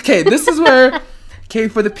this is where... Okay,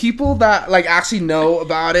 for the people that like actually know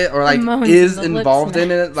about it or like is involved in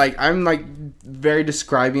it, like I'm like very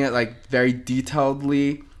describing it like very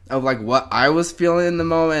detailedly of like what I was feeling in the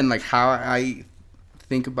moment and like how I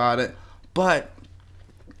think about it. But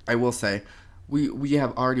I will say we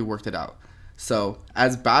have already worked it out. So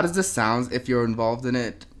as bad as this sounds, if you're involved in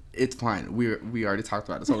it, it's fine. We already talked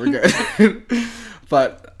about it, so we're good.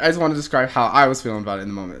 But I just want to describe how I was feeling about it in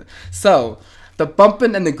the moment. So the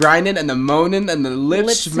bumping and the grinding and the moaning and the lip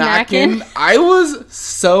smacking. I was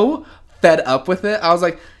so fed up with it. I was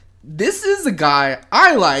like, this is the guy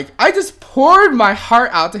I like. I just poured my heart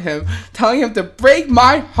out to him, telling him to break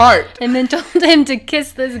my heart. And then told him to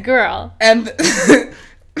kiss this girl. And then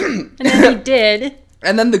he did.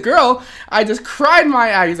 And then the girl, I just cried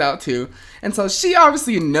my eyes out to. And so she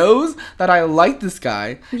obviously knows that I like this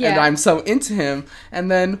guy and I'm so into him. And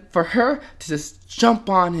then for her to just jump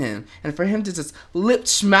on him and for him to just lip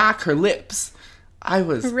smack her lips, I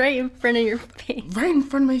was... Right in front of your face. Right in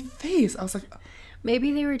front of my face. I was like...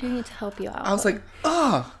 Maybe they were doing it to help you out. I was like,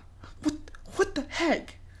 what the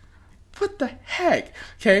heck? What the heck?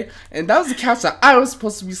 Okay? And that was the couch that I was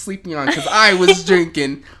supposed to be sleeping on because I was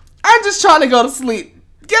drinking. I'm just trying to go to sleep.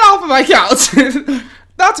 Get off of my couch.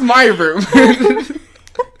 That's my room.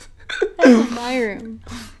 That's my room.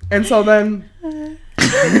 And so then...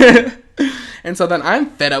 And so then I'm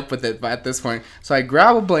fed up with it at this point. So I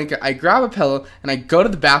grab a blanket, I grab a pillow, and I go to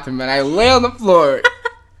the bathroom, and I lay on the floor.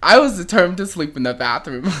 I was determined to sleep in the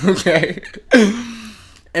bathroom, okay?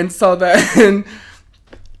 And so then...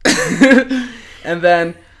 and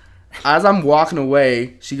then... As I'm walking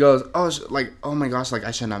away, she goes, oh my gosh, like,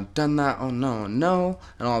 I shouldn't have done that. Oh, no,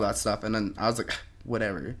 and all that stuff. And then I was like,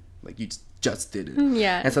 whatever. Like, you just did it.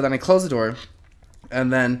 Yeah. And so then I close the door,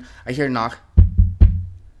 and then I hear a knock.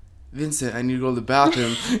 Vincent, I need to go to the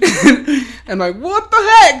bathroom. And I'm like, what the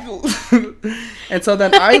heck? And so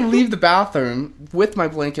then I leave the bathroom with my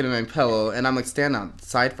blanket and my pillow, and I'm like standing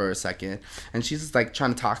outside for a second, and she's just like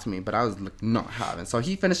trying to talk to me, but I was like not having. So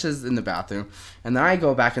he finishes in the bathroom, and then I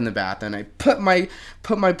go back in the bath, and I put my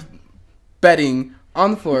bedding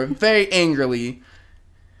on the floor very angrily,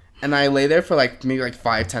 and I lay there for like maybe like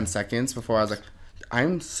 5-10 seconds before I was like,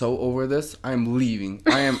 I'm so over this. I'm leaving.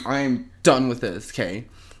 I am done with this. Okay.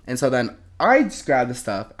 And so then I just grab the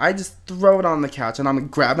stuff. I just throw it on the couch, and I'm like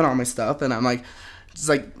grabbing all my stuff, and I'm like, just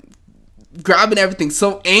like grabbing everything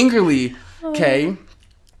so angrily. Okay.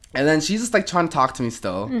 And then she's just like trying to talk to me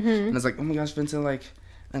still. And I was like, oh my gosh, Vincent, like,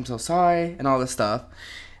 I'm so sorry and all this stuff.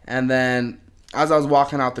 And then as I was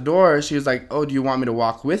walking out the door, she was like, oh, do you want me to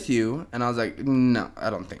walk with you? And I was like, no, I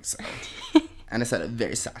don't think so. And I said it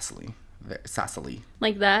very sassily. Very sassily.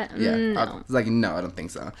 Like that? Yeah. No. I was like, no, I don't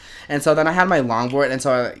think so. And so then I had my longboard, and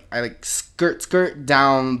so I like skirt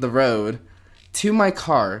down the road to my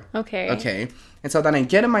car. Okay. And so then I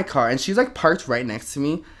get in my car, and she's like parked right next to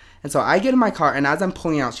me. And so I get in my car, and as I'm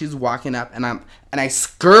pulling out, she's walking up, and I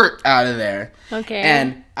skirt out of there. Okay.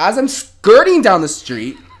 And as I'm skirting down the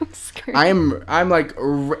street,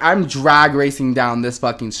 I'm drag racing down this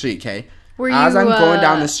fucking street. Okay. As I'm going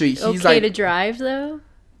down the street, he's okay to drive though?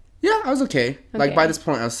 Yeah, I was okay. Like by this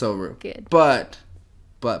point, I was sober. Good. But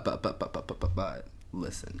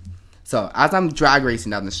listen. So as I'm drag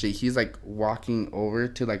racing down the street, he's like walking over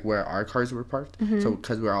to like where our cars were parked. So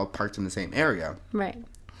because we're all parked in the same area. Right.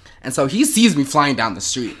 And so he sees me flying down the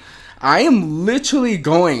street. I am literally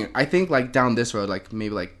going, I think like down this road, like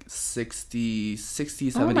maybe like 60,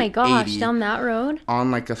 70, oh my gosh, 80, down that road?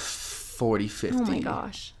 on like a 40, 50. Oh my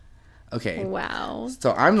gosh. Okay. Wow.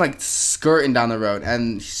 So I'm like skirting down the road,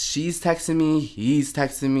 and she's texting me, he's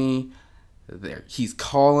texting me, he's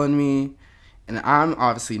calling me, and I'm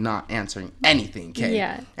obviously not answering anything, okay?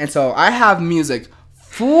 Yeah. And so I have music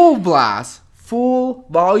full blast, full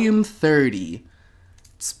volume 30.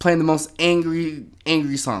 It's playing the most angry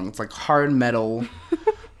song. It's like hard metal,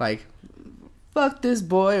 like fuck this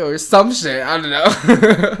boy or some shit. I don't know.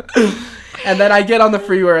 And then I get on the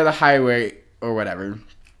freeway or the highway or whatever.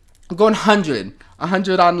 I'm going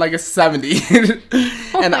 100 on like a 70.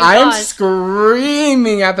 And I am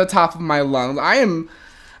screaming at the top of my lungs. I am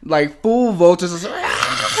like full voltage,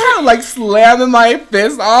 like slamming my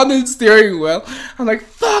fist on the steering wheel. I'm like,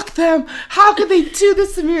 fuck them. How could they do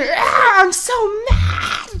this to me? I'm so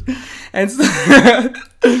mad.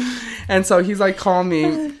 And so he's like calling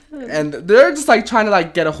me, and they're just like trying to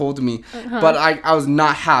like get a hold of me. But I was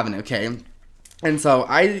not having it, okay? And so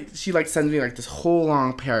she like sends me like this whole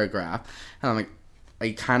long paragraph, and I'm like,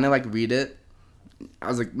 I kind of like read it. I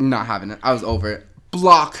was like, not having it. I was over it.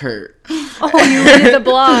 Block her. Oh, you did the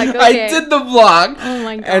block. Okay. I did the block. Oh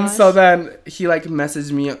my gosh. And so then he like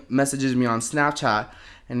messages me on Snapchat,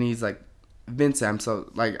 and he's like, Vincent,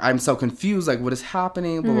 I'm so confused. Like, what is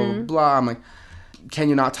happening? Blah blah blah. I'm like, can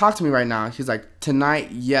you not talk to me right now? He's like, tonight,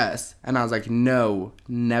 yes. And I was like, no,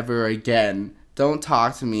 never again. Don't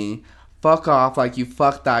talk to me. Fuck off, like you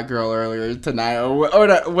fucked that girl earlier tonight or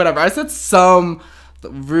whatever. I said some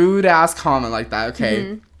rude ass comment like that,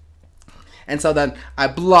 okay? And so then I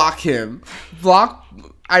block him.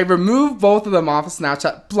 I remove both of them off of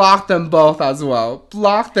Snapchat. Block them both as well.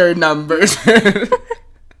 Block their numbers.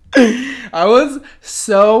 I was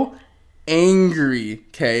so angry,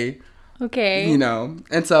 okay? Okay. You know,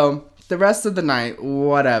 and so the rest of the night,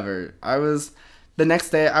 whatever. The next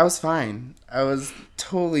day, I was fine. I was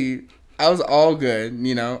all good,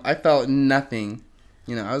 you know. I felt nothing.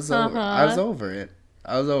 You know, I was over it.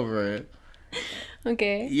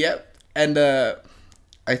 Okay. Yep. And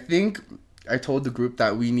I think I told the group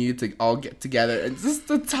that we needed to all get together and just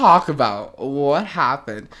to talk about what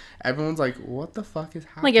happened. Everyone's like, what the fuck is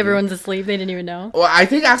happening? Like everyone's asleep. They didn't even know. Well, I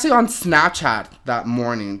think actually on Snapchat that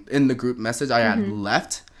morning in the group message I had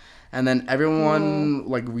left. And then everyone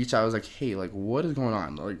like reached out. I was like, hey, like what is going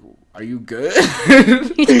on? Like, are you good?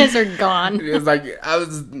 You guys are gone. It was like I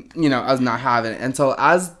was not having it. And so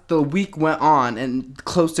as the week went on and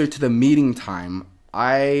closer to the meeting time,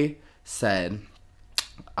 I said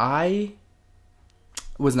I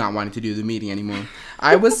was not wanting to do the meeting anymore.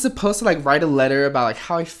 I was supposed to like write a letter about like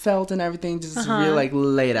how I felt and everything, just really like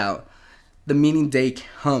lay it out. The meeting day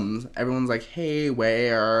comes. Everyone's like, hey,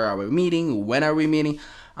 where are we meeting? When are we meeting?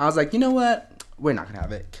 I was like, you know what? We're not gonna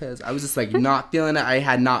have it, because I was just like not feeling it. I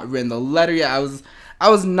had not written the letter yet. I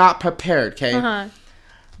was not prepared. Okay.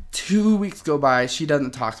 2 weeks go by. She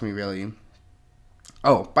doesn't talk to me really.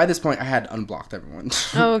 Oh, by this point I had unblocked everyone.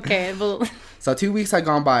 Oh, okay. Well. So 2 weeks had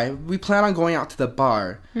gone by. We plan on going out to the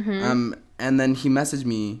bar. And then he messages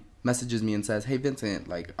me and says, hey Vincent,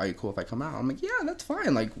 like, are you cool if I come out? I'm like, yeah, that's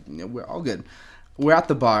fine. Like, you know, we're all good. We're at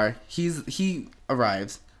the bar. He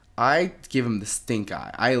arrives. I give him the stink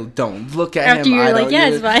eye. I don't look at After him. You're like, yeah,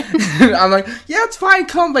 it's fine. I'm like, yeah, it's fine.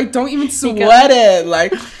 Come, like, don't even sweat it.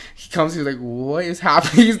 Like, he comes. He's like, what is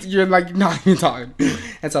happening? You're like not even talking.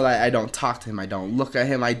 And so like, I don't talk to him. I don't look at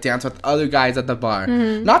him. I dance with other guys at the bar,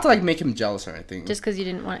 not to like make him jealous or anything. Just because you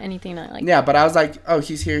didn't want anything to like. Yeah, but I was like, oh,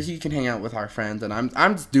 he's here. He can hang out with our friends, and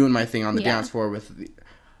I'm just doing my thing on the dance floor with.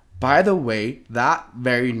 By the way, that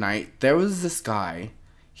very night there was this guy.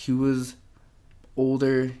 He was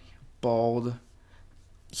older, bald.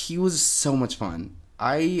 He was so much fun.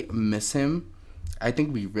 I miss him. I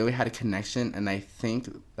think we really had a connection, and I think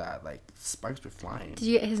that, like, sparks were flying. Did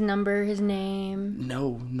you get his number, his name?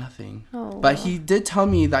 No, nothing. Oh. But he did tell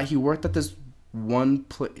me that he worked at this one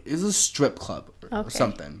place. It was a strip club or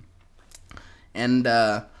something. And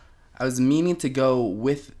I was meaning to go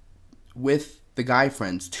with the guy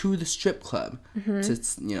friends to the strip club to,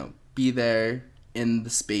 you know, be there in the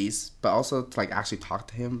space, but also to, like, actually talk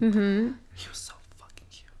to him. He was so fucking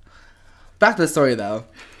cute. Back to the story, though.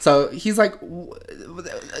 So he's like,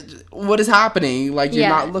 what is happening? Like, you're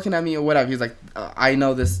not looking at me or whatever. He's like, I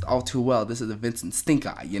know this all too well. This is a Vincent stink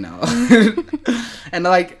eye, you know? And,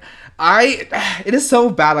 like, it is so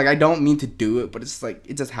bad. Like, I don't mean to do it, but it's like,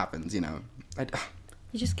 it just happens, you know?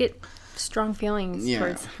 You just get strong feelings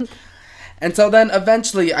towards And so then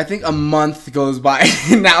eventually, I think a month goes by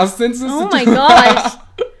now since this. Oh my gosh.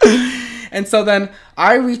 And so then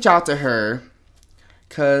I reach out to her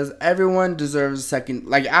because everyone deserves a second.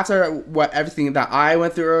 Like, after everything that I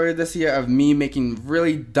went through earlier this year of me making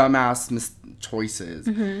really dumbass choices.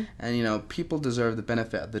 And, you know, people deserve the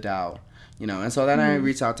benefit of the doubt. You know, and so then I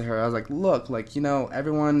reached out to her. I was like, look, like, you know,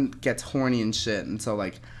 everyone gets horny and shit. And so,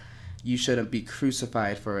 like, you shouldn't be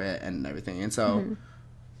crucified for it and everything. And so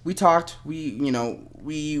we talked,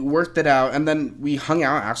 we worked it out, and then we hung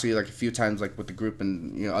out actually like a few times, like with the group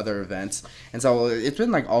and, you know, other events. And so it's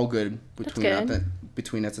been like all good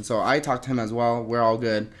between us. And so I talked to him as well. We're all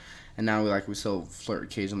good. And now we still flirt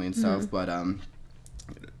occasionally and stuff, but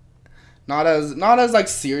not as like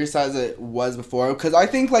serious as it was before. Because I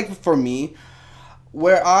think, like, for me,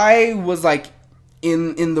 where I was like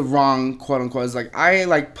in the wrong, quote unquote, is like I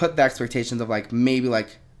like put the expectations of like maybe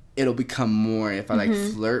like it'll become more if I like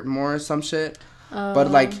flirt more or some shit.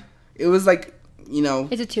 But like it was like, you know,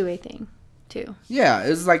 it's a two-way thing too. Yeah, it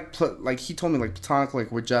was like he told me like platonic,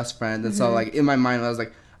 like we're just friends, and so like in my mind I was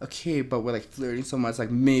like, okay, but we're like flirting so much,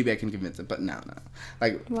 like maybe I can convince him, but no,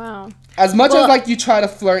 like wow. As much as like you try to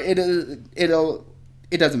flirt,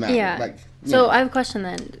 it doesn't matter. Yeah. Like, so I have a question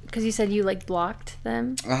then, because you said you like blocked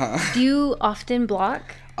them. Do you often block?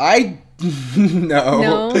 No.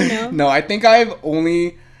 I think I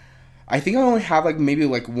only have like maybe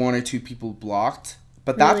like one or two people blocked,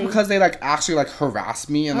 but that's because they like actually like harassed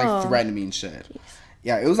me and like threatened me and shit. Jeez.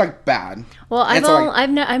 Yeah, it was like bad. Well,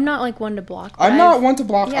 I'm not like one to block. I'm not one to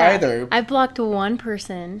block either. I've blocked one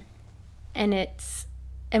person, and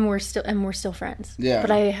we're still friends. Yeah, but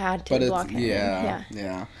I had to block him.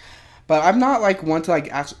 Yeah. But I'm not like one to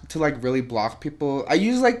like to like really block people. I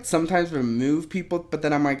usually like sometimes remove people, but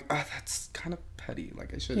then I'm like, oh, that's kind of petty.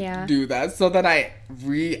 Like I shouldn't do that. So then I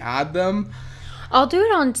re-add them. I'll do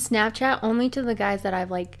it on Snapchat only to the guys that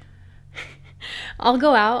I've like. I'll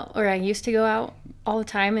go out, or I used to go out all the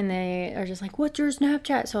time, and they are just like, "What's your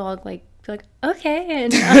Snapchat?" So I'll like be like, "Okay,"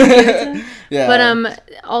 and I'll give it to them. But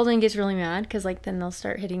Alden gets really mad because like then they'll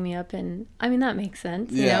start hitting me up, and I mean that makes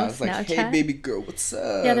sense. Yeah, you know, it's Snapchat. Like, "Hey, baby girl, what's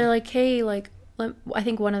up?" Yeah, they're like, "Hey, like," I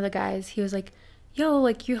think one of the guys, he was like, "Yo,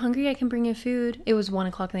 like you hungry? I can bring you food." It was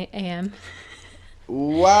 1:00 a.m.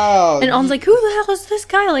 Wow. And Alden's like, "Who the hell is this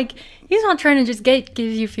guy? Like, he's not trying to just give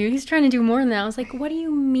you food. He's trying to do more than that." I was like, "What do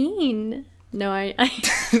you mean?" No, I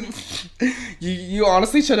you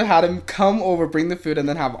honestly should have had him come over, bring the food, and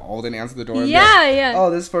then have Alden answer the door. Yeah.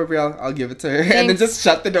 Oh, this is for Brielle. I'll give it to her. Thanks. And then just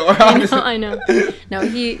shut the door. I know. No,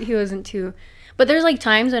 he wasn't too. But there's like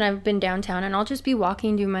times when I've been downtown and I'll just be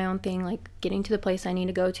walking, doing my own thing, like getting to the place I need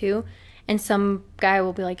to go to, and some guy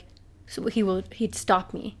will be like, so he'd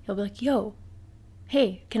stop me. He'll be like, "Yo,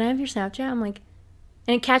 hey, can I have your Snapchat?" I'm like,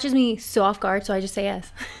 and it catches me so off guard, so I just say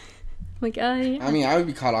yes. Like, yeah. I mean, I would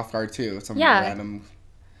be caught off guard too. Random.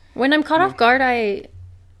 When I'm caught off guard, I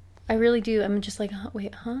really do. I'm just like,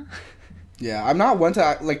 wait, huh? Yeah, I'm not one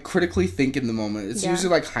to like critically think in the moment. It's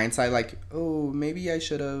usually like hindsight, like, oh, maybe I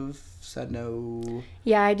should have said no.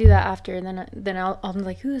 Yeah, I do that after, and then I'll be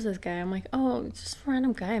like, who is this guy? I'm like, oh, it's just a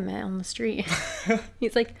random guy I met on the street.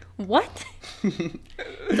 He's like, what?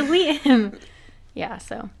 Delete him. Yeah.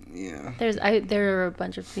 So. Yeah. There are a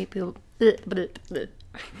bunch of people. There's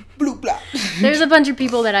a bunch of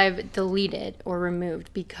people that I've deleted or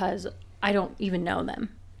removed because I don't even know them.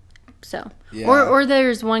 So, or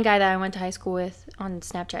there's one guy that I went to high school with on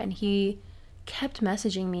Snapchat, and he kept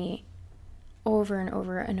messaging me over and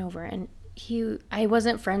over and over, and I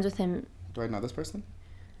wasn't friends with him. Do I know this person?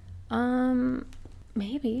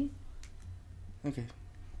 Maybe. Okay.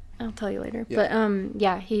 I'll tell you later. Yeah.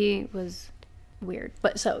 But he was weird.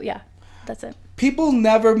 But so yeah. That's it. People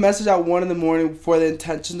never message at 1 a.m. for the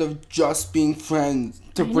intention of just being friends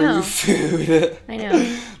to bring you food. I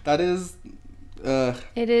know. That is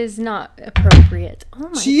It is not appropriate. Oh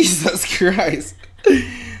my Jesus Christ.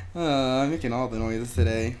 I'm making all the noises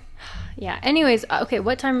today. Yeah. Anyways, okay.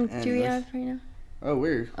 What time do we have right now? Oh,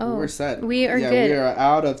 we're set. We are good. We are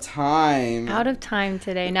out of time. Out of time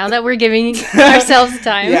today. Now that we're giving ourselves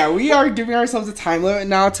time. Yeah, we are giving ourselves a time limit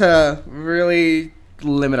now to really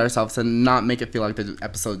limit ourselves and not make it feel like the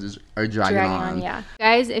episodes are dragging on. Yeah.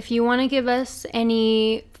 Guys, if you want to give us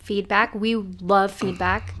any feedback, we love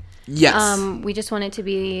feedback. Yes. We just want it to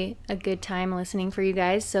be a good time listening for you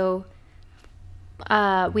guys. So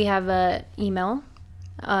we have a email,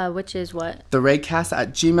 which is what?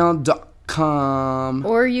 theregcast@gmail.com.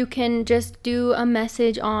 Or you can just do a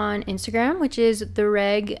message on Instagram, which is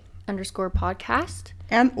 @thereg_podcast.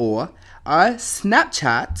 And or our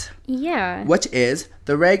Snapchat. Yeah. Which is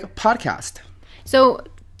the Reg Podcast. So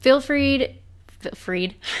feel free to Feel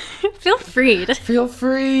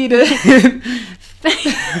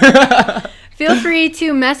free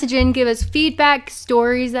to message in, give us feedback,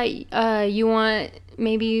 stories that you want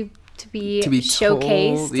maybe to be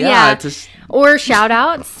showcased. Told. Yeah. Or shout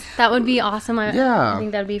outs. That would be awesome. I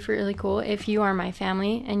think that would be really cool if you are my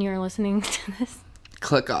family and you're listening to this.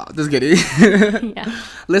 Click off. Just kidding. Yeah.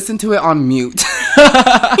 Listen to it on mute.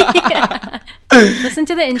 Yeah. Listen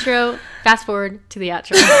to the intro. Fast forward to the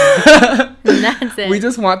outro. And that's it. We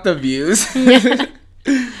just want the views. Yeah.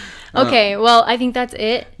 Okay, well, I think that's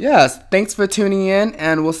it. Yes, thanks for tuning in,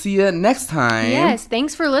 and we'll see you next time. Yes,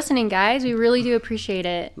 thanks for listening, guys. We really do appreciate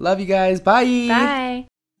it. Love you guys. Bye. Bye.